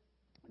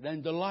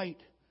 Then delight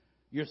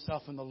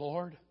yourself in the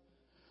Lord.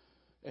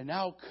 And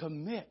now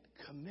commit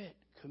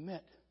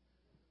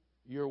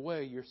your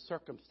way, your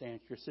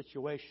circumstance, your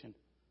situation,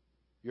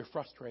 your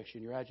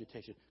frustration, your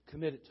agitation.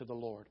 Commit it to the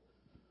Lord.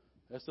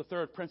 That's the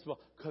third principle.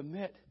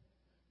 Commit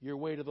your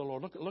way to the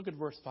Lord. Look at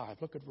verse 5.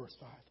 Look at verse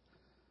 5.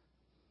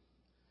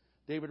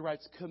 David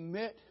writes,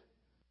 commit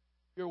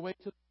your way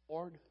to the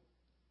Lord.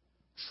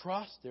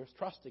 Trust. There's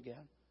trust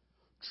again.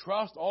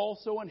 Trust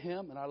also in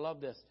Him. And I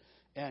love this.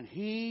 And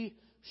He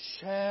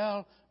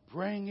shall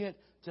bring it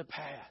to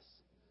pass.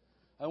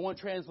 I want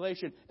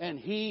translation. And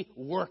He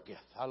worketh.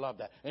 I love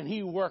that. And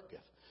He worketh.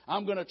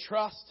 I'm going to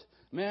trust.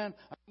 Man,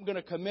 I'm going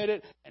to commit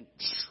it. And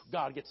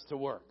God gets to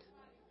work.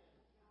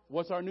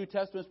 What's our New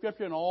Testament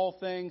scripture? And all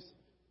things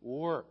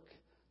work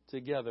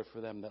together for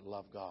them that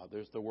love God.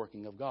 There's the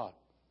working of God.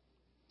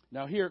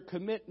 Now here,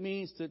 commit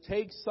means to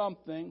take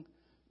something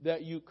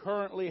that you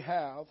currently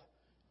have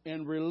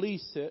and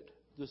release it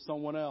to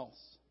someone else.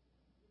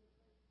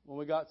 When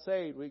we got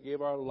saved, we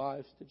gave our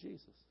lives to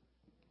Jesus.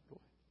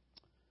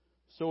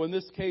 So in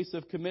this case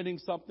of committing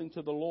something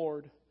to the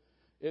Lord,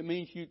 it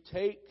means you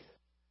take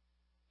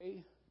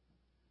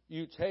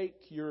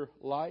your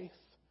life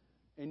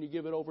and you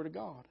give it over to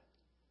God.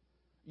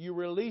 You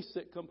release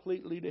it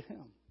completely to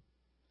Him.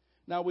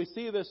 Now we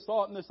see this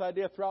thought and this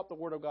idea throughout the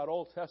Word of God,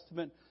 Old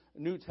Testament,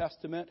 New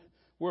Testament.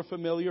 We're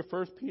familiar,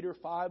 1 Peter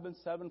 5 and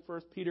 7,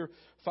 1 Peter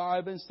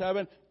 5 and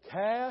 7.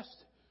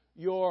 Cast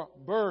your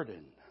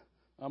burden.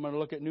 I'm going to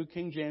look at New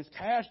King James.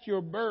 Cast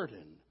your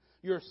burden,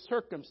 your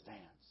circumstance,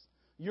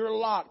 your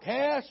lot.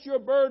 Cast your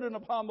burden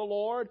upon the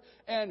Lord,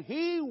 and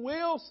He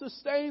will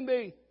sustain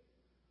thee.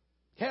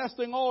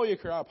 Casting all your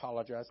care,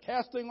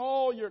 casting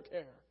all your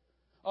care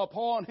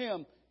upon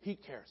Him. He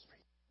cares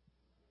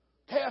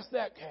for you. Cast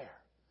that care.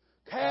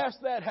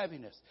 Cast that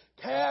heaviness.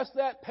 Cast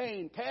that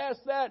pain.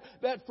 Cast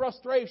that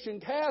frustration.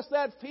 Cast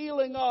that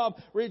feeling of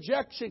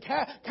rejection.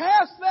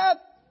 Cast that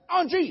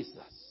on Jesus.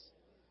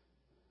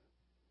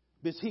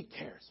 Because He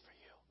cares for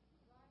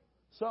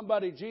you.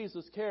 Somebody,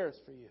 Jesus cares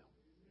for you.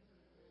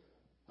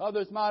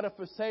 Others might have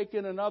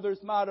forsaken and others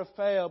might have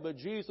failed, but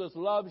Jesus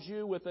loves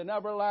you with an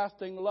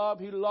everlasting love.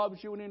 He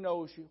loves you and He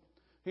knows you.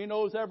 He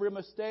knows every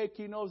mistake.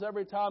 He knows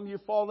every time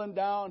you've fallen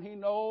down. He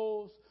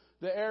knows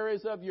the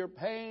areas of your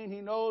pain.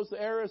 He knows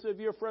the areas of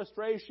your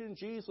frustration.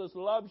 Jesus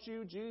loves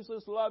you.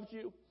 Jesus loves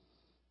you.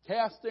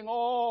 Casting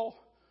all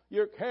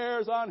your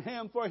cares on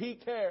Him, for He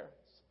cares.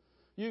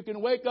 You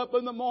can wake up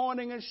in the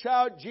morning and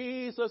shout,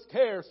 Jesus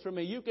cares for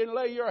me. You can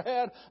lay your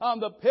head on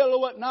the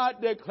pillow at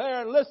night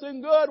declaring,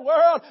 listen, good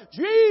world,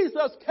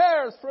 Jesus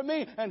cares for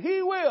me, and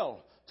He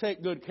will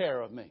take good care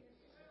of me.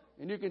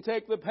 And you can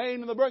take the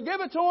pain and the burden.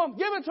 Give it to Him.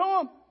 Give it to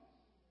Him.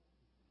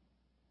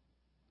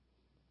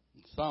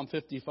 Psalm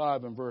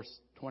 55 and verse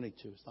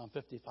 22. Psalm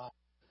 55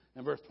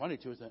 and verse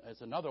 22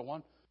 is another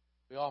one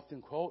we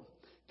often quote.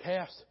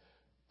 Cast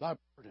thy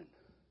burden.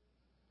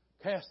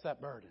 Cast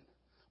that burden.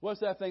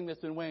 What's that thing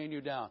that's been weighing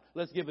you down?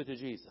 Let's give it to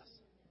Jesus.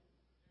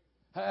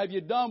 Have you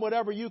done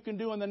whatever you can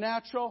do in the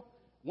natural?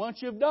 Once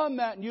you've done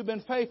that and you've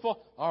been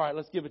faithful, all right,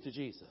 let's give it to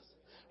Jesus.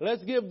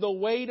 Let's give the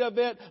weight of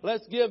it.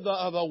 Let's give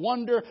the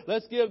wonder.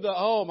 Let's give the,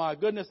 oh my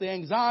goodness, the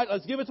anxiety.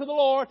 Let's give it to the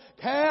Lord.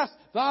 Cast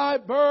thy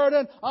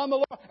burden on the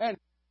Lord. And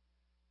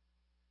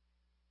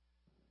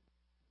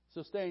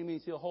sustain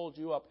means He'll hold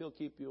you up. He'll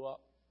keep you up.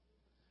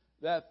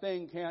 That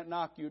thing can't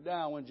knock you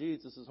down when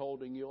Jesus is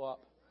holding you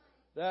up.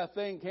 That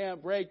thing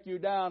can't break you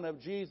down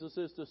if Jesus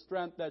is the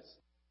strength that's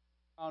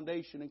the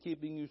foundation and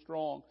keeping you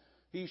strong.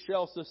 He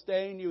shall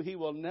sustain you. He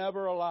will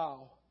never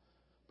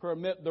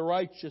permit the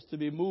righteous to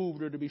be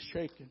moved or to be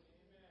shaken.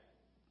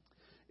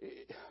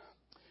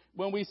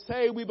 When we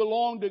say we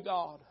belong to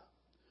God,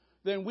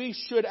 then we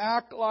should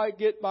act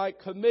like it by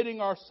committing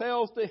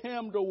ourselves to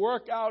Him to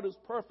work out His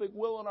perfect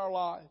will in our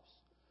lives.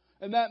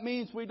 And that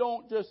means we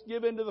don't just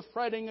give in to the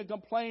fretting and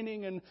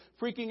complaining and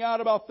freaking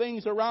out about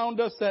things around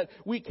us that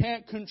we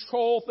can't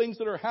control, things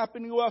that are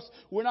happening to us.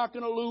 We're not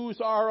going to lose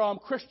our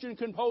Christian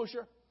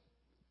composure.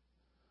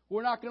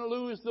 We're not going to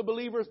lose the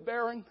believer's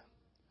bearing.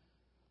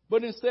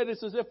 But instead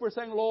it's as if we're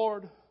saying,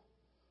 Lord,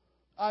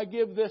 I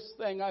give this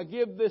thing, I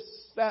give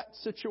that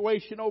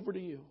situation over to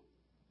You.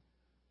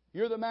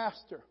 You're the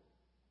master.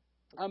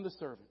 I'm the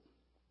servant.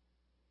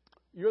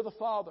 You're the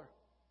father.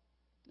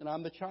 And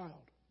I'm the child.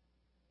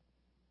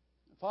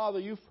 Father,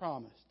 You've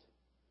promised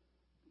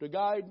to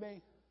guide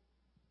me,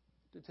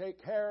 to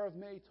take care of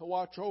me, to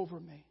watch over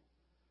me.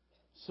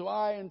 So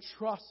I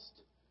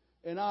entrust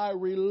and I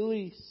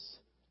release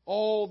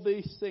all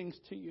these things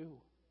to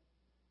You,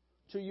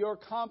 to Your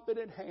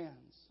competent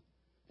hands,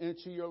 and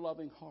to Your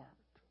loving heart.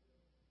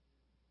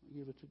 We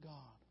give it to God.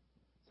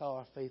 That's how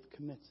our faith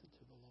commits it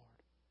to the Lord.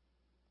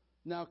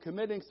 Now,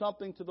 committing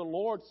something to the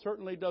Lord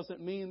certainly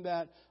doesn't mean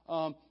that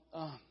I'm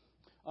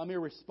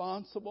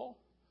irresponsible.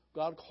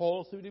 God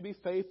calls me to be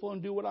faithful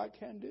and do what I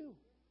can do.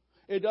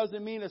 It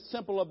doesn't mean a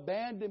simple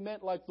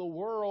abandonment like the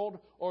world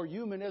or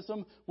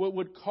humanism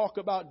would talk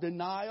about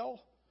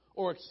denial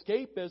or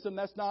escapism.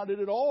 That's not it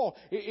at all.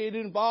 It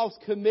involves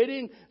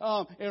committing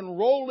and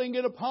rolling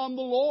it upon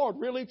the Lord,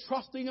 really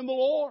trusting in the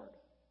Lord.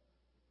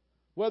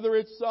 Whether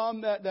it's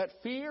that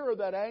fear or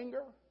that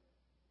anger,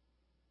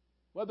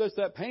 whether it's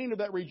that pain or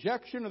that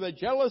rejection or the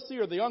jealousy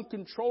or the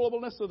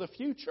uncontrollableness of the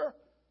future.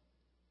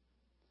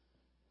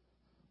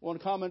 One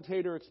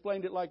commentator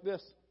explained it like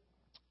this.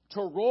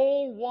 To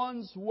roll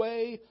one's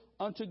way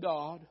unto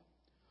God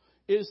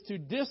is to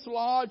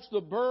dislodge the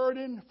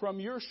burden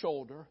from your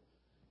shoulder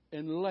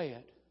and lay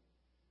it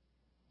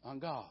on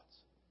God's.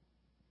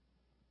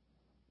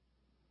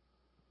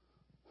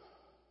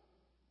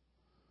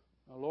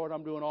 Now, Lord,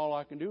 I'm doing all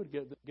I can do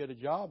to get a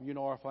job. You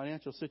know our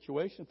financial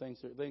situation. Things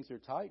are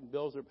tight and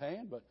bills are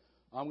paying, but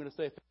I'm going to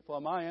stay faithful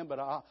on my end,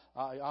 but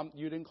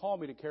you didn't call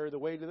me to carry the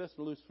weight of this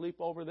and lose sleep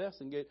over this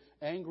and get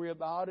angry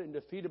about it and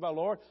defeated by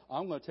Lord.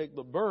 I'm going to take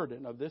the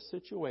burden of this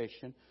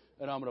situation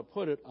and I'm going to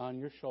put it on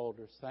Your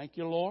shoulders. Thank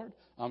You, Lord.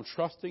 I'm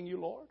trusting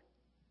You, Lord.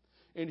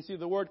 And you see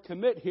the word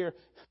commit here,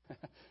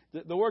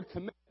 the word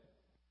commit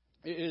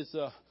is,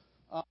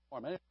 I'm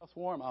warm. Anyone else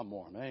warm? I'm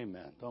warm.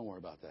 Amen. Don't worry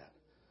about that.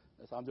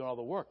 I'm doing all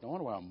the work. No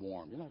wonder why I'm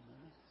warm. You're not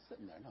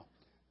sitting there, no.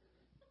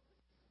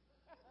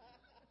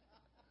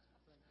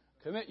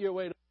 Commit your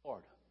way to the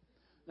Lord.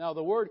 Now,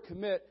 the word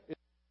commit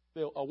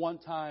is a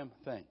one-time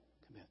thing.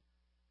 Commit.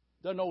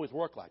 Doesn't always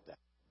work like that.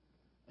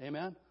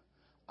 Amen?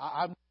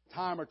 I've a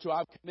time or two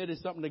I've committed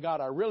something to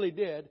God. I really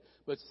did,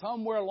 but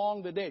somewhere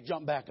along the day it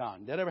jumped back on.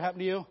 Did that ever happen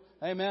to you?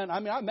 Amen?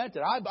 I mean, I meant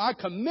it. I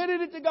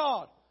committed it to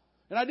God.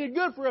 And I did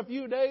good for a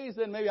few days.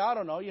 Then maybe, I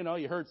don't know,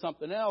 you heard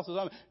something else.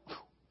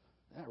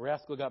 That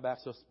rascal got back.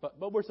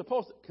 But we're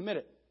supposed to commit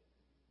it.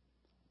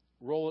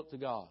 Roll it to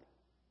God.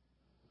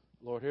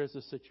 Lord, here's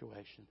the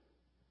situation.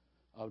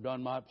 I've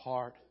done my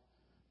part.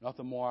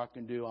 Nothing more I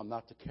can do. I'm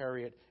not to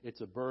carry it.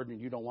 It's a burden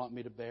You don't want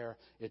me to bear.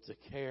 It's a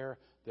care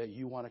that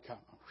You want to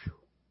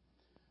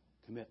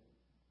commit.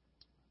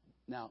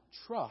 Now,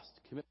 trust.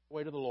 Commit the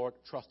way to the Lord.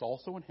 Trust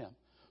also in Him.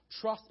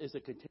 Trust is a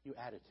continued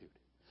attitude.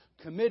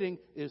 Committing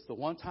is the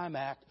one-time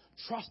act.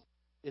 Trust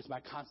is my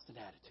constant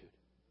attitude.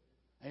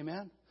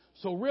 Amen?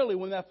 So really,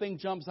 when that thing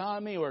jumps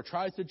on me or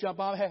tries to jump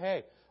on me,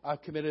 hey,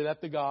 I've committed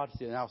that to God.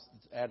 See, now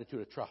it's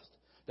attitude of trust.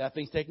 That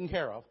thing's taken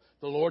care of.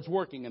 The Lord's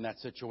working in that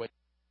situation.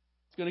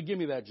 He's going to give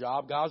me that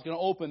job. God's going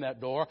to open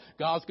that door.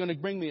 God's going to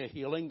bring me a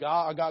healing.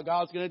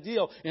 God's going to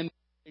deal in the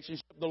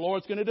relationship. The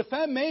Lord's going to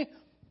defend me.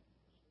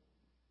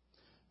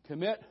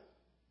 Commit.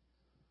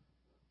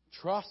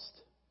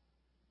 Trust.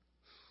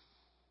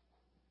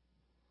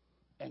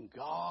 And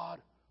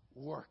God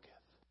worketh.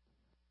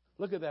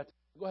 Look at that.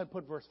 Go ahead and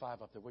put verse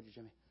 5 up there, would you,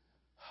 Jimmy?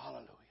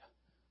 Hallelujah.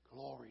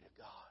 Glory to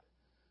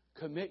God.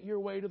 Commit your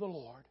way to the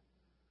Lord.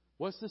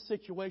 What's the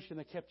situation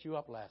that kept you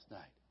up last night?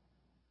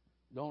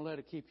 Don't let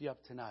it keep you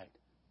up tonight.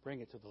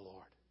 Bring it to the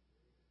Lord.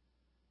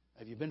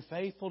 Have you been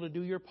faithful to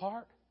do your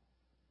part?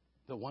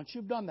 Then once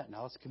you've done that,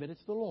 now let's commit it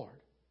to the Lord.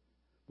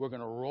 We're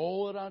going to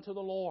roll it onto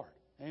the Lord.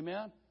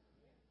 Amen?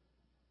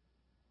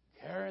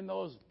 Carrying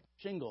those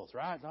shingles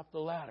right up the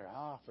ladder.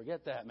 Oh,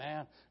 forget that,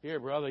 man. Here,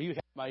 brother, you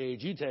have my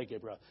age. You take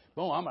it, brother.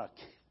 Boom, I'm going to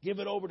give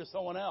it over to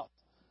someone else.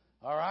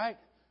 All right?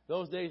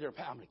 Those days are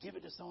past. I'm going to give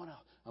it to someone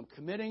else. I'm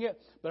committing it,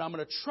 but I'm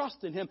going to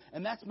trust in Him,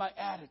 and that's my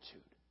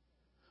attitude.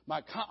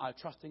 I'm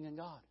trusting in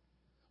God.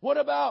 What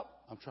about?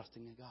 I'm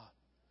trusting in God.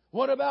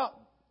 What about?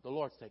 The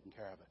Lord's taking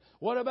care of it.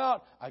 What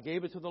about? I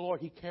gave it to the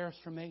Lord. He cares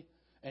for me,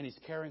 and He's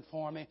caring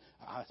for me.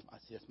 I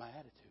see that's my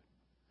attitude.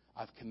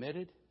 I've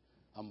committed.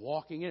 I'm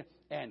walking in it,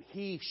 and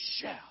He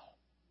shall.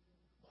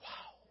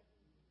 Wow.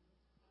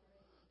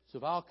 So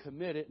if I'll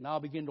commit it and I'll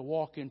begin to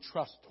walk in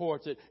trust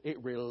towards it,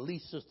 it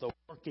releases the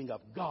working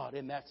of God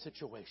in that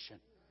situation.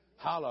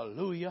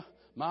 Hallelujah.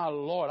 My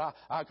Lord,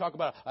 I talk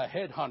about a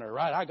headhunter,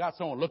 right? I got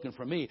someone looking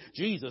for me.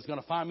 Jesus is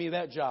going to find me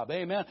that job.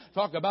 Amen.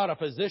 Talk about a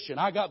physician.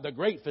 I got the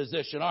great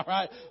physician, all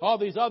right? All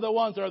these other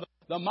ones are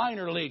the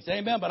minor leagues.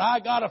 Amen. But I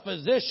got a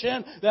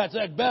physician that's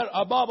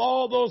above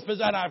all those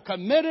physicians. And I've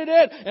committed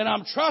it, and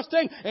I'm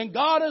trusting, and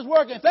God is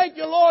working. Thank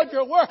you, Lord,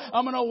 your work.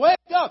 I'm going to wake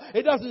up.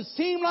 It doesn't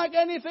seem like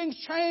anything's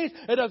changed.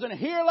 It doesn't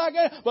hear like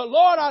it. But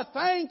Lord, I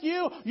thank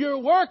you. You're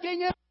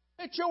working in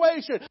the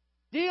situation.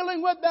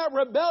 Dealing with that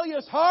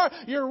rebellious heart.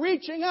 You're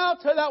reaching out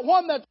to that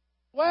one that's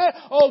away.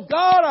 Oh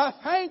God, I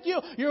thank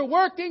you. You're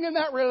working in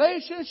that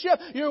relationship.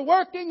 You're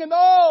working in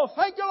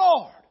thank you,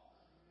 Lord.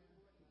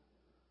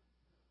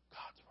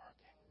 God's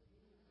working.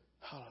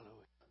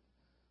 Hallelujah.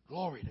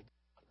 Glory to God.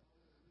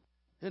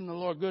 Isn't the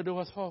Lord good to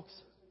us, folks?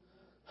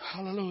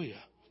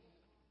 Hallelujah.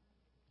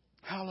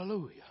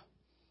 Hallelujah.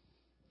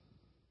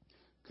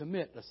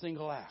 Commit a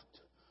single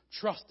act.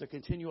 Trust a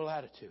continual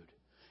attitude.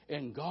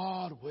 And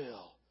God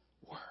will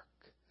work.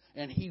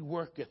 And He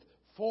worketh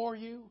for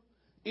you,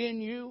 in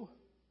you.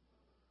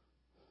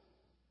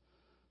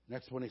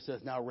 Next one He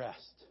says, now rest.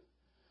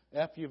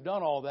 After you've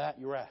done all that,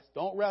 you rest.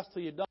 Don't rest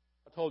till you've done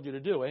what I told you to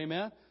do.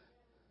 Amen?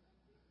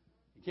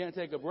 You can't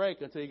take a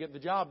break until you get the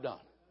job done.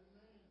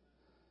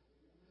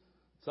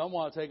 Some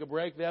want to take a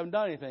break. They haven't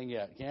done anything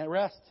yet. You can't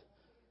rest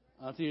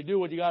until you do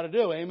what you got to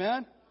do.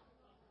 Amen?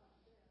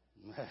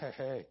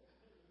 Hey.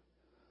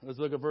 Let's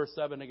look at verse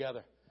 7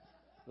 together.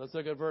 Let's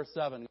look at verse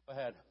 7. Go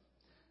ahead.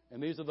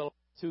 And these are the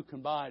two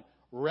combined.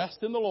 Rest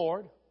in the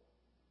Lord.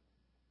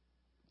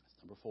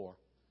 That's number 4.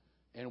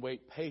 And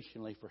wait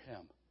patiently for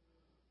Him.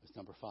 That's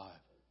number 5.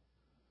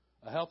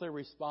 A healthy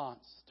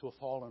response to a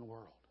fallen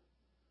world.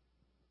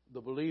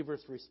 The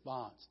believer's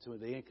response to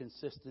the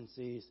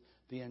inconsistencies,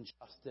 the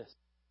injustice,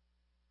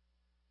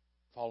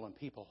 fallen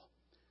people.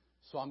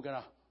 So I'm going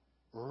to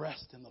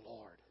rest in the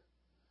Lord.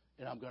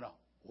 And I'm going to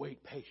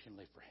wait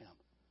patiently for Him.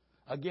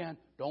 Again,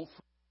 don't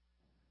fret.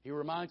 He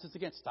reminds us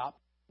again, stop.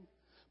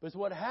 Because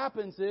what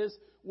happens is,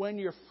 when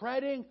you're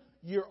fretting,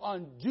 you're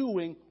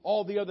undoing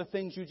all the other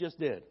things you just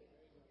did.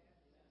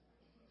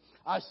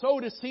 I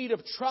sowed a seed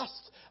of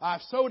trust.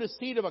 I've sowed a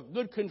seed of a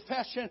good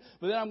confession,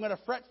 but then I'm going to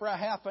fret for a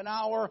half an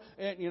hour,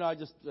 and I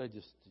just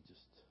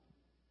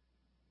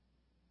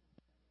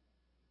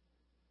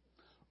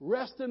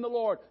rest in the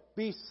Lord.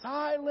 Be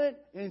silent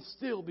and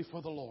still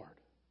before the Lord.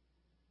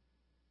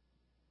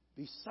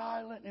 Be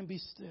silent and be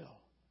still.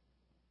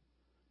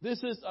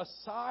 This is a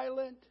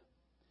silent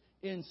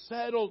and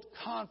settled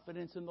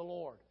confidence in the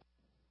Lord.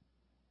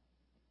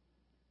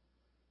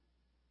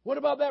 What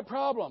about that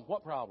problem?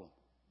 What problem?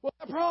 What's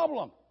that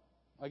problem?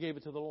 I gave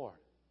it to the Lord.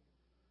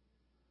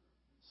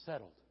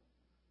 Settled.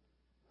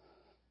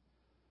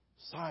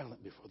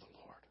 Silent before the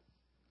Lord.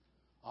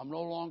 I'm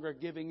no longer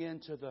giving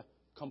in to the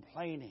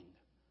complaining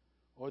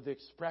or the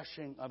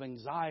expression of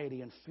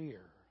anxiety and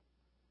fear.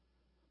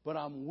 But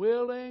I'm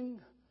willing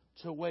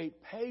to wait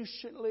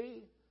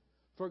patiently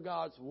for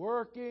God's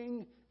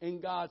working in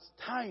God's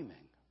timing.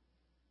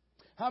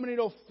 How many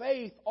know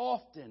faith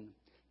often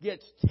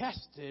gets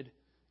tested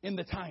in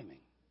the timing?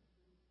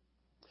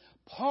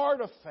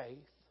 Part of faith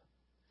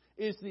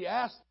is the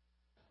aspect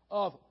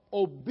of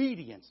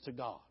obedience to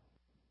God.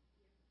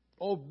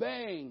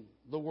 Obeying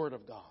the Word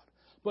of God.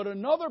 But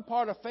another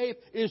part of faith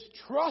is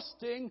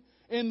trusting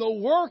in the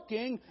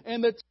working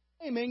and the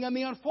timing and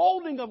the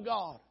unfolding of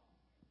God.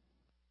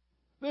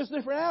 There's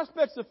different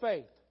aspects of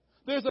faith.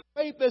 There's a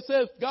faith that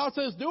says, God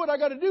says, do it, I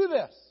got to do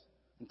this.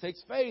 It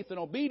takes faith and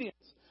obedience.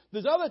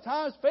 There's other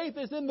times faith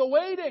is in the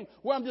waiting,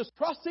 where I'm just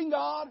trusting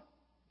God.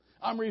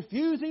 I'm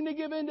refusing to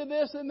give in to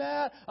this and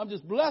that. I'm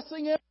just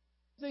blessing Him.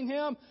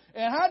 Him.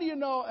 And how do you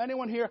know,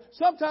 anyone here,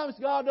 sometimes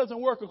God doesn't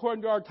work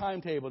according to our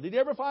timetable. Did you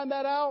ever find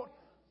that out?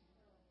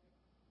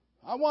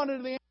 I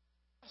wanted the answer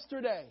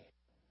yesterday.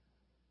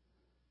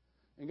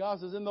 And God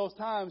says in those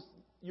times,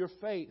 your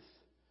faith,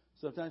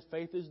 sometimes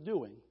faith is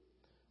doing.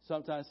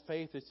 Sometimes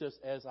faith is just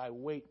as I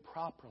wait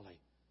properly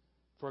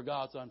for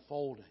God's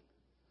unfolding.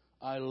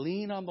 I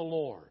lean on the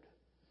Lord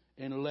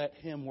and let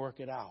Him work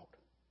it out.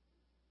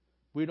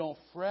 We don't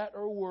fret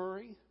or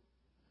worry.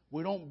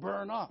 We don't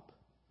burn up,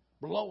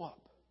 blow up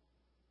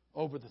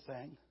over the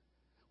thing.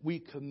 We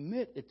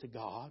commit it to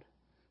God.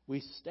 We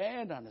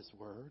stand on His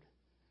Word.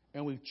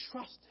 And we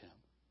trust Him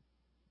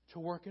to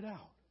work it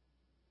out.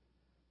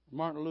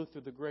 Martin Luther,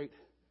 the great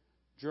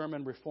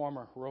German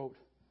reformer, wrote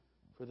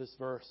for this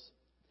verse,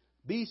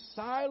 "Be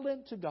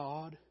silent to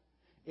God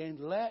and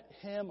let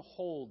Him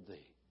hold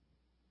thee."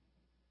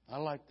 I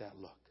like that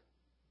look.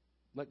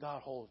 Let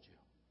God hold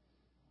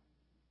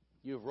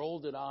you. You've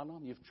rolled it on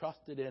Him. You've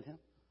trusted in Him.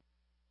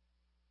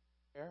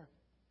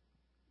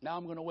 Now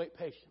I'm going to wait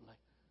patiently.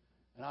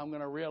 And I'm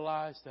going to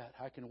realize that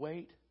I can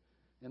wait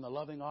in the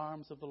loving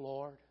arms of the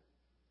Lord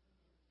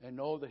and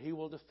know that He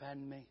will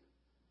defend me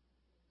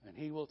and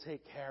He will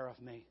take care of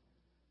me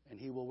and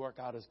He will work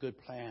out His good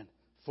plan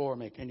for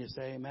me. Can you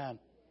say amen?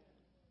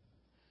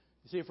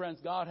 You see, friends,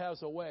 God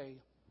has a way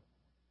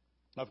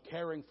of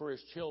caring for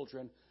His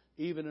children,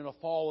 even in a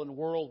fallen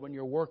world when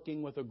you're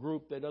working with a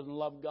group that doesn't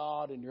love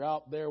God and you're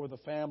out there with a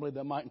family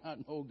that might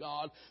not know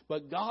God.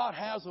 But God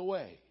has a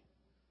way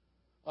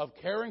of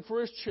caring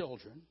for His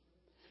children.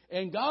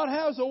 And God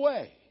has a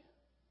way,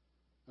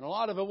 and a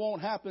lot of it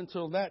won't happen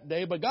till that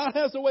day, but God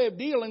has a way of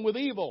dealing with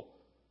evil.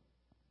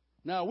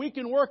 Now, we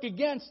can work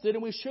against it,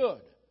 and we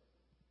should.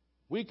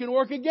 We can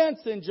work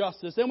against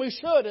injustice, and we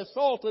should as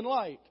salt and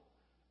light.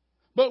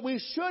 But we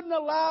shouldn't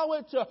allow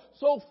it to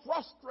so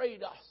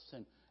frustrate us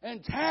and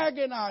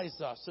antagonize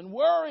us and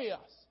worry us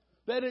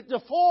that it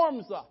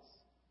deforms us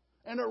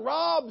and it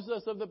robs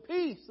us of the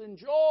peace and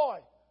joy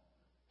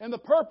and the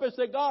purpose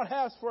that God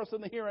has for us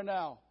in the here and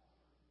now.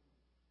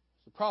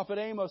 The prophet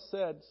Amos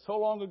said so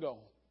long ago,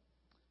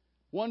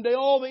 one day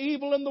all the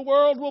evil in the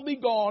world will be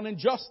gone and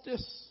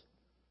justice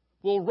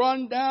will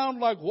run down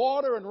like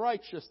water and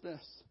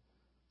righteousness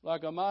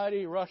like a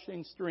mighty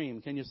rushing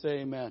stream. Can you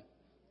say amen?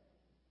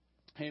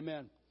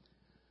 Amen.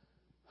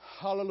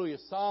 Hallelujah.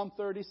 Psalm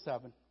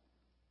 37.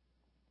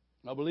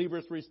 A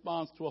believer's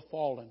response to a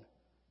fallen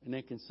and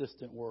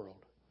inconsistent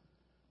world.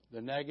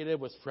 The negative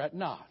was fret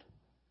not.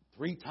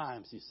 3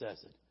 times he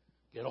says it.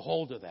 Get a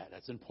hold of that.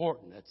 That's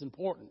important. That's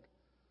important.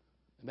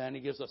 And then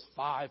he gives us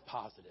 5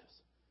 positives.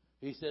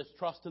 He says,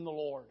 trust in the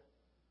Lord.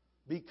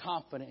 Be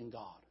confident in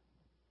God.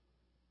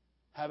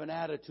 Have an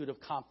attitude of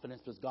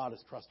confidence because God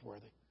is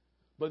trustworthy.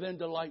 But then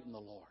delight in the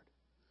Lord.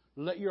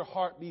 Let your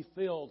heart be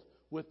filled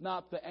with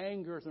not the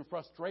angers and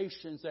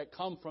frustrations that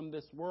come from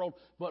this world,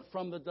 but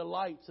from the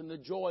delights and the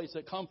joys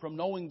that come from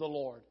knowing the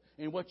Lord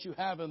and what you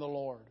have in the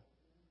Lord.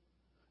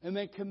 And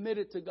then commit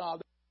it to God.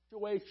 That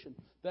situation,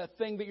 that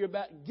thing that you're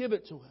about, give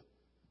it to Him.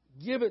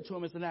 Give it to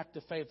Him as an act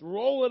of faith.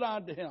 Roll it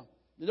on to Him.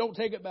 Don't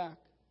take it back.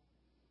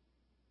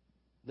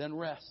 Then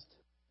rest.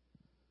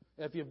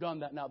 If you've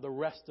done that now, the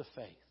rest of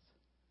faith.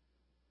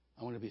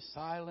 I'm going to be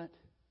silent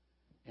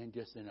and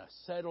just in a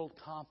settled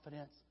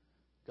confidence.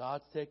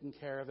 God's taking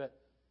care of it.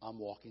 I'm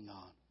walking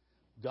on.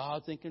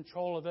 God's in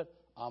control of it.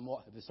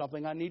 If there's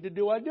something I need to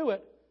do, I do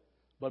it.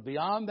 But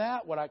beyond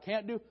that, what I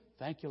can't do,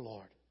 thank you,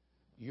 Lord.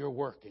 You're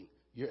working.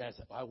 As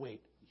I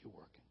wait, you're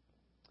working.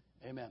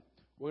 Amen.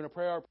 We're going to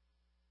pray our prayer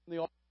in the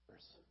altars.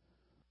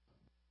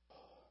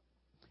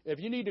 If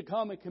you need to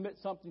come and commit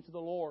something to the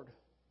Lord,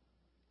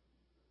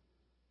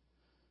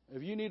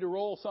 if you need to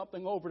roll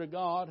something over to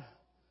God,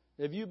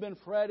 if you've been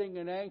fretting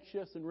and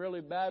anxious and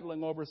really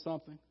battling over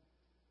something,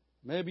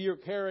 maybe you're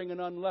carrying an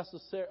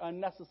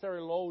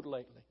unnecessary load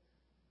lately.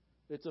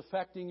 It's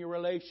affecting your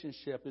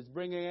relationship. It's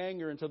bringing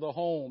anger into the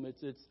home.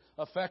 It's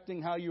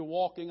affecting how you're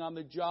walking on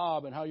the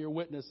job and how your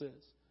witness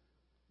is.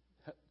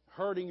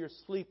 Hurting your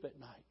sleep at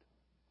night.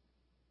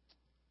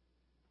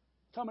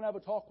 Come and have a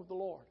talk with the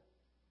Lord.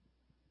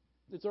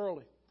 It's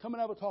early. Come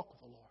and have a talk with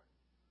the Lord.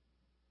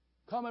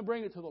 Come and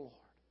bring it to the Lord.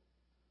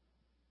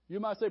 You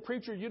might say,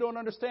 preacher, you don't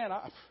understand.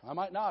 I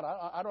might not.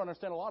 I don't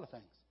understand a lot of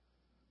things.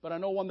 But I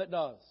know one that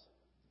does.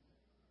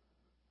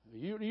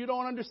 You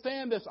don't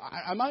understand this.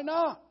 I might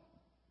not.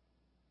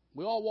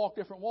 We all walk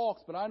different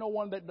walks, but I know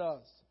one that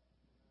does.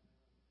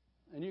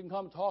 And you can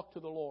come talk to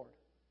the Lord.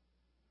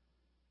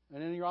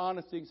 And in your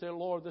honesty, you can say,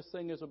 Lord, this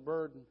thing is a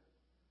burden.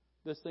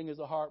 This thing is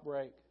a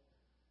heartbreak.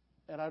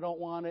 And I don't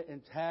want it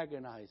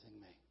antagonizing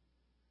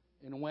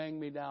me and weighing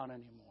me down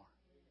anymore.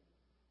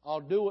 I'll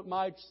do what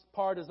my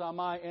part is on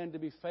my end to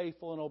be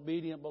faithful and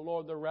obedient, but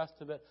Lord, the rest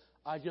of it,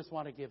 I just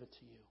want to give it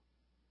to you.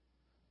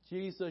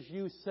 Jesus,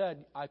 you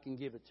said I can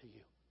give it to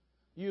you.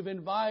 You've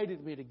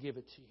invited me to give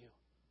it to you.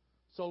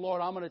 So,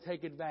 Lord, I'm going to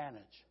take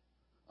advantage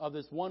of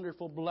this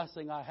wonderful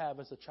blessing I have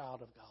as a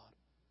child of God,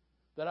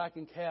 that I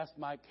can cast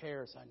my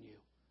cares on you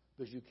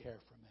because you care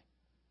for me.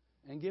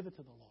 And give it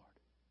to the Lord.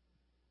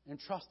 and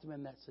trust Him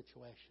in that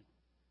situation.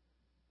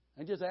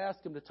 And just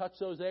ask Him to touch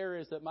those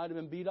areas that might have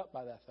been beat up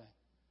by that thing.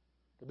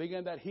 To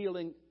begin that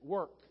healing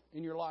work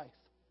in your life.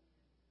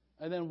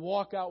 And then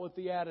walk out with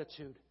the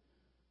attitude,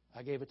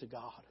 I gave it to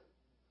God.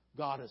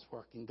 God is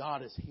working.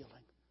 God is healing.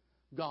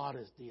 God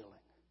is dealing.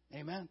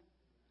 Amen?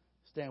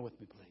 Stand with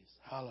me, please.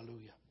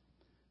 Hallelujah.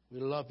 We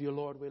love you,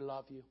 Lord. We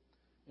love you.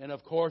 And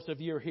of course, if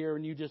you're here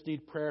and you just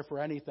need prayer for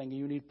anything,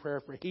 you need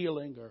prayer for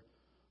healing or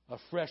a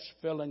fresh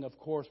filling, of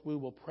course, we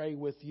will pray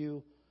with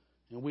you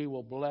and we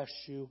will bless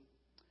you.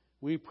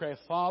 We pray,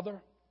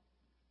 Father,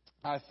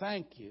 I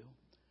thank you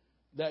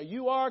that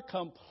you are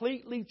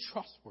completely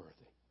trustworthy.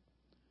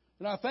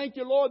 And I thank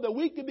you, Lord, that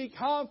we can be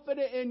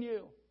confident in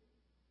you.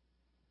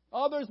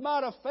 Others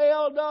might have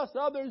failed us.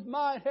 Others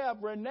might have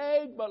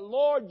reneged. But,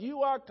 Lord,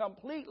 you are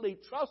completely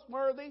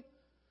trustworthy.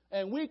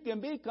 And we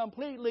can be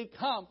completely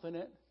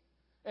confident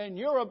in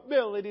your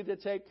ability to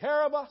take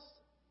care of us,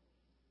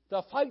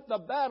 to fight the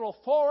battle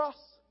for us,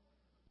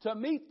 to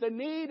meet the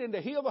need and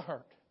to heal the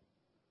hurt.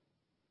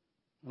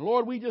 And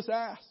Lord, we just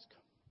ask.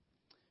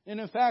 And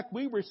in fact,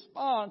 we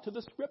respond to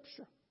the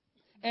Scripture.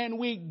 And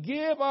we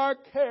give our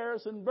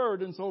cares and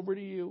burdens over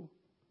to you.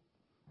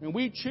 And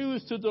we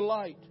choose to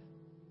delight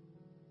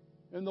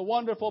in the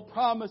wonderful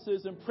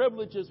promises and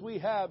privileges we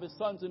have as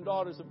sons and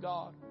daughters of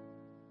God.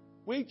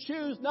 We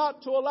choose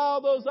not to allow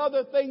those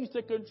other things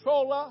to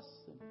control us,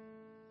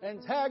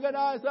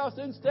 antagonize us.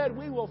 Instead,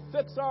 we will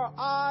fix our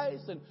eyes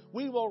and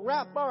we will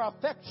wrap our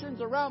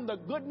affections around the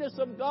goodness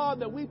of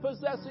God that we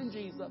possess in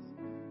Jesus.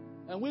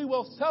 And we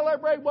will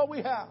celebrate what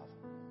we have.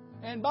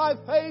 And by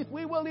faith,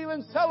 we will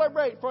even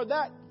celebrate for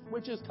that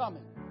which is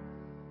coming.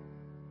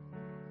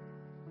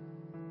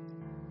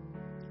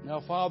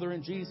 Now, Father,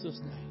 in Jesus'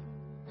 name,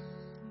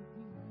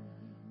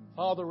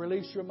 Father,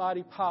 release your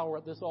mighty power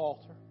at this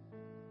altar.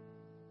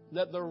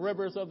 Let the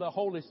rivers of the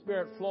Holy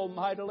Spirit flow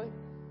mightily.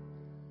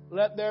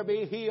 Let there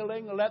be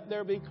healing. Let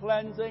there be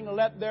cleansing.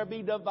 Let there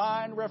be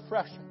divine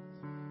refreshing.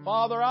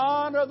 Father,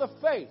 honor the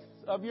faith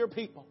of your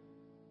people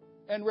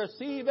and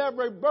receive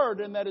every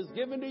burden that is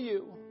given to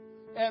you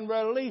and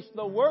release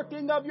the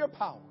working of your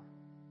power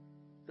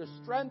to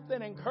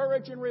strengthen,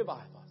 encourage, and revive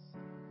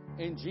us.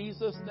 In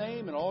Jesus'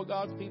 name, and all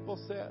God's people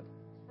said,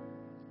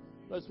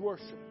 let's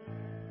worship.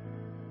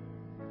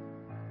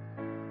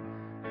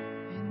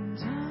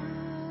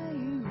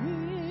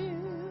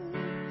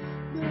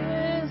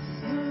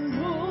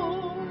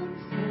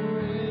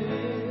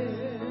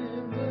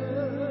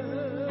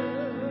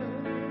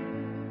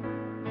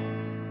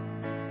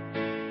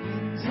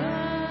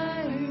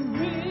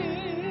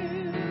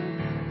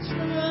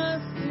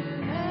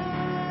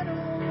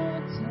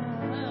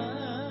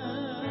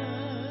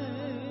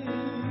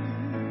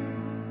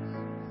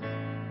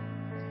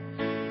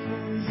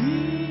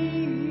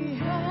 He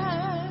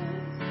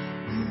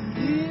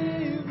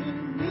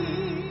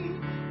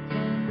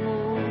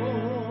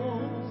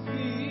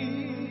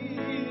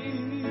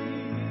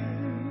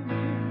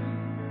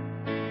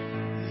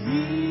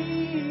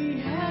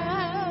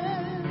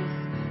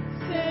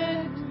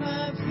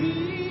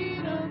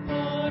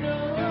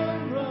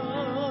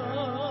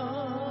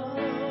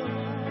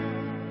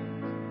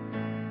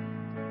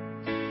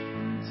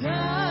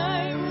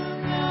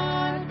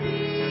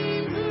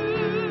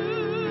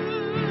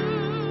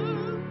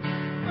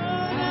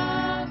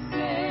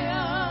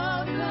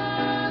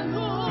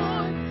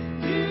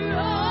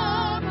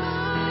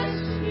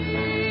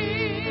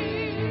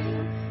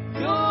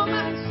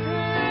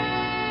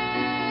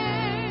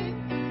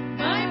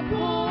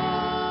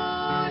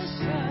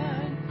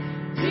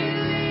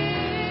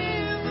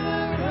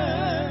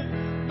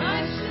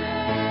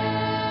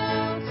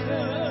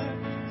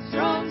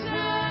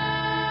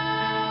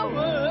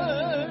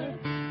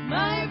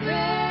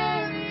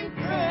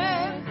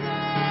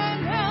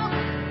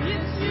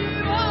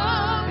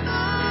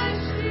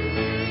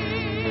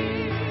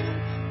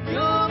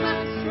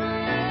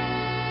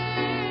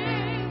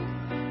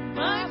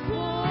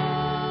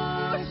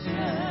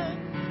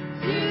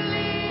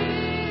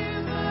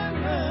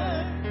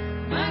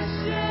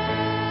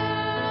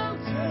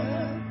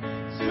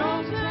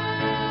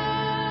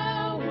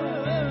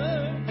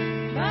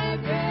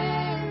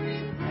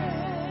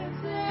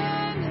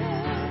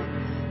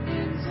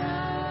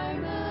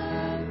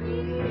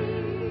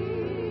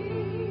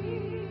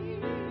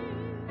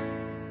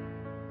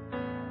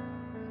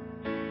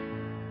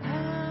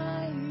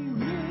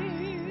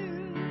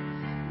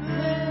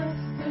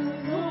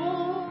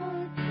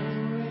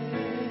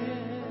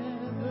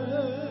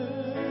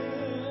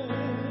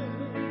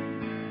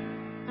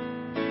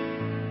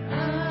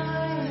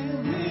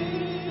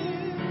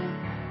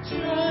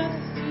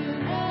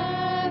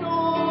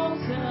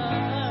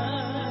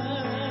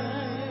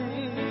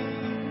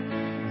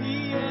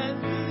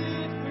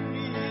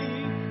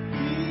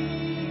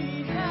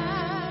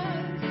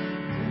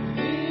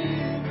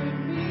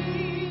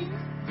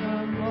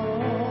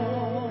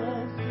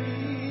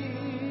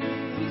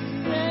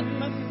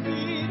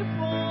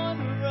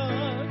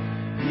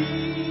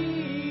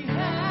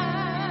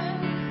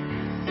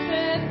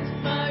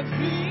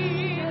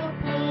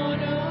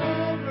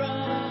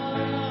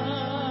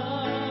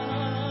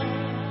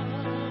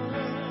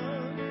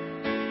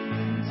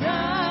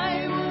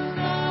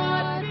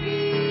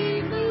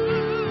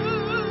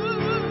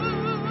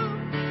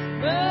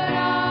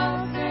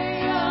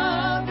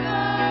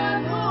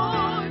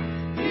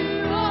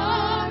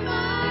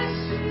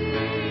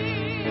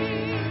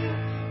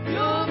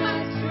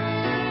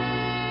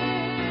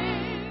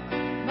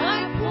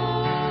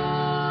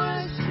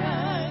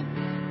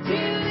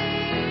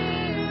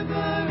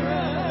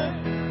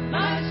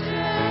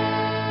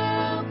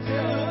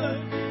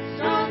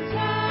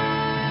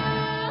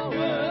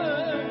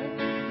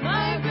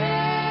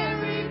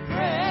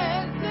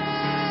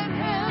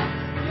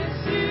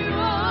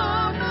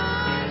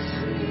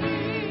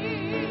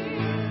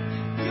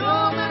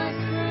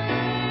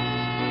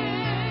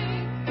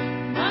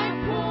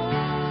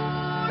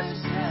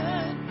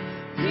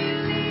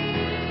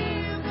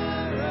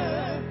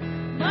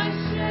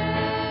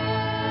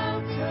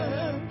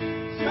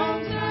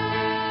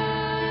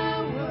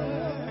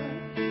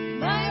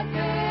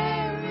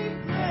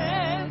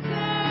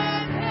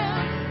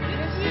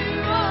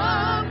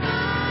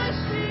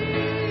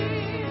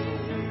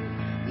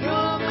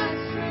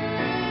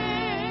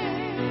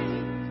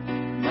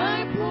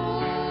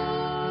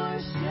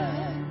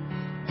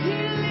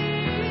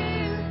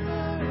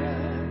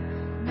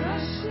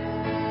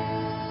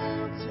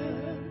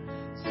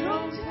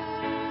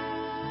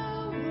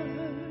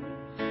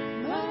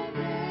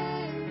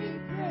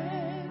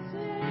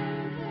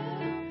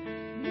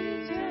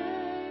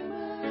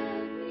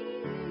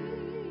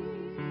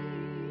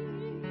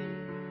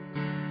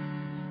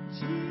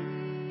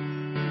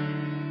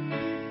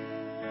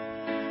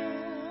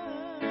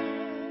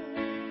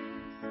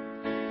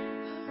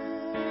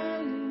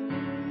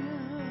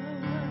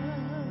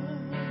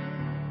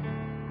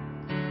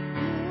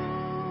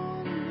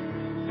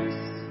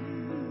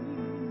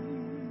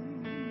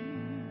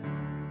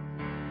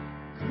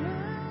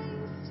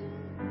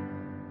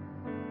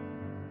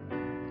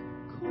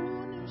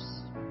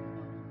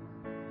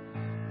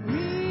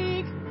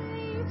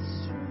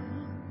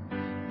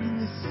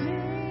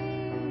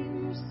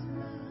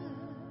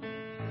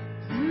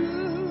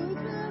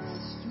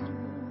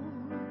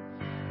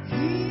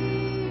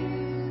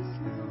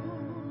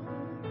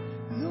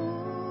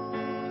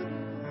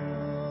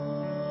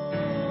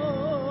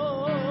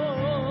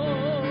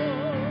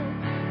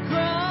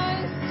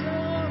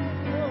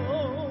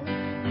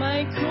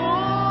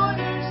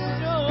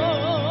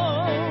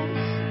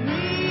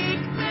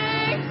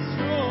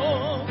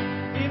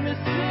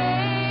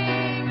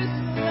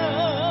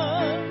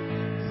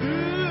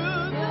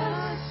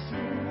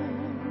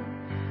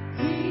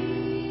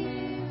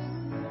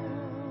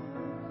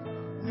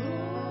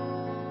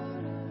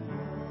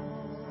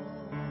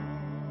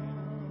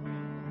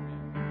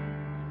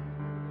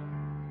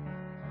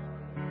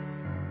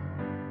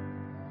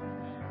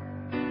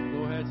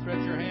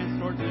Stretch your hands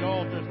towards the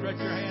altar. Stretch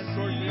your hands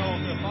towards the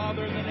altar.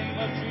 Father, in the name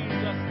of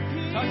Jesus,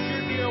 touch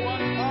your dear one.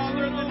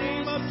 Father, in the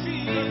name of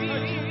Jesus,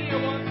 touch your dear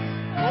one.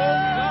 Oh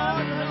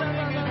God,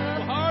 nothing is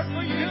too hard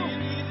for you.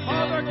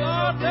 Father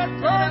God, let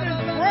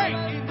burdens break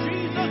in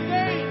Jesus'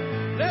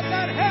 name. Let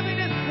that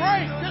heaviness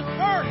break,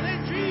 disperse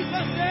in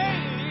Jesus'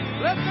 name.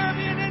 Let there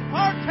be an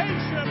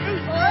impartation of new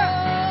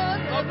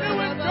strength, of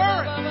new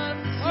endurance,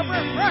 of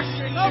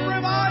refreshing, of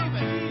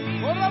reviving.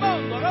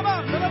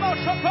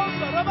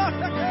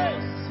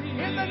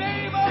 In the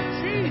name of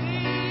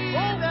Jesus,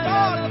 oh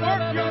God,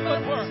 work your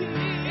good work.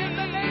 In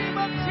the name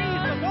of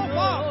Jesus, oh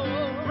Father,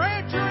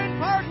 grant your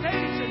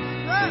impartation,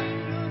 strength,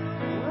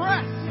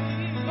 rest,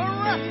 the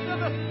rest of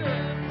the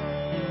Spirit.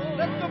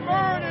 Let the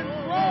burden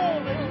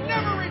roll and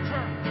never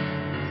return.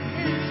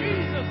 In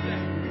Jesus'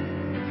 name.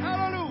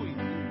 Hallelujah.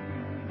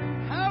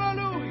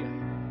 Hallelujah.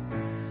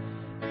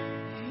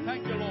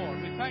 Thank you, Lord.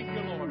 We thank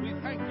you, Lord. We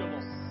thank you,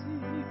 Lord.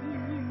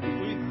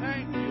 We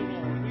thank you,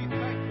 Lord. We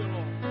thank you,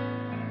 Lord.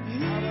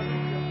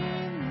 Hallelujah.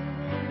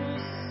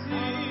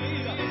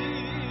 Hallelujah.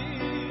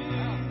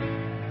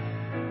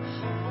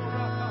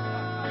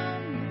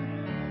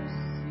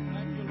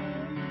 Thank you,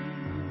 Lord.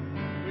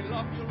 We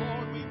love you,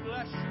 Lord. We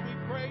bless you. We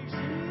praise you.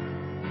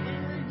 We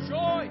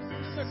rejoice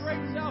in the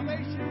great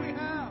salvation we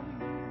have.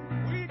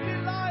 We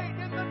delight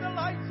in the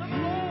delights of the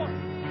Lord.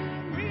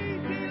 We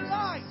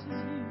delight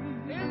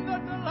in the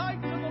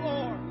delights of the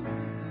Lord.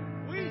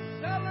 We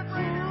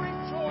celebrate and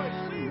rejoice.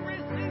 We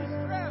receive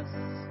strength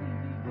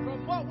from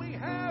what we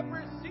have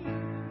received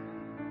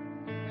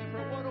and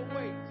from what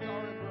awaits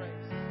our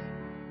embrace.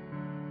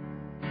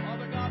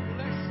 Father God,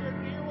 bless your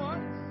dear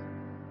ones.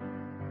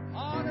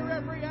 Honor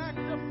every act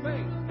of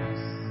faith.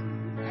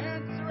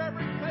 Answer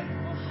every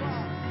faithful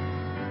cry.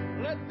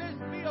 Let this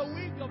be a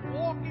week of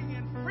walking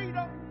in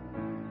freedom.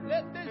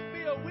 Let this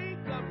be a week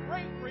of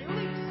great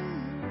release.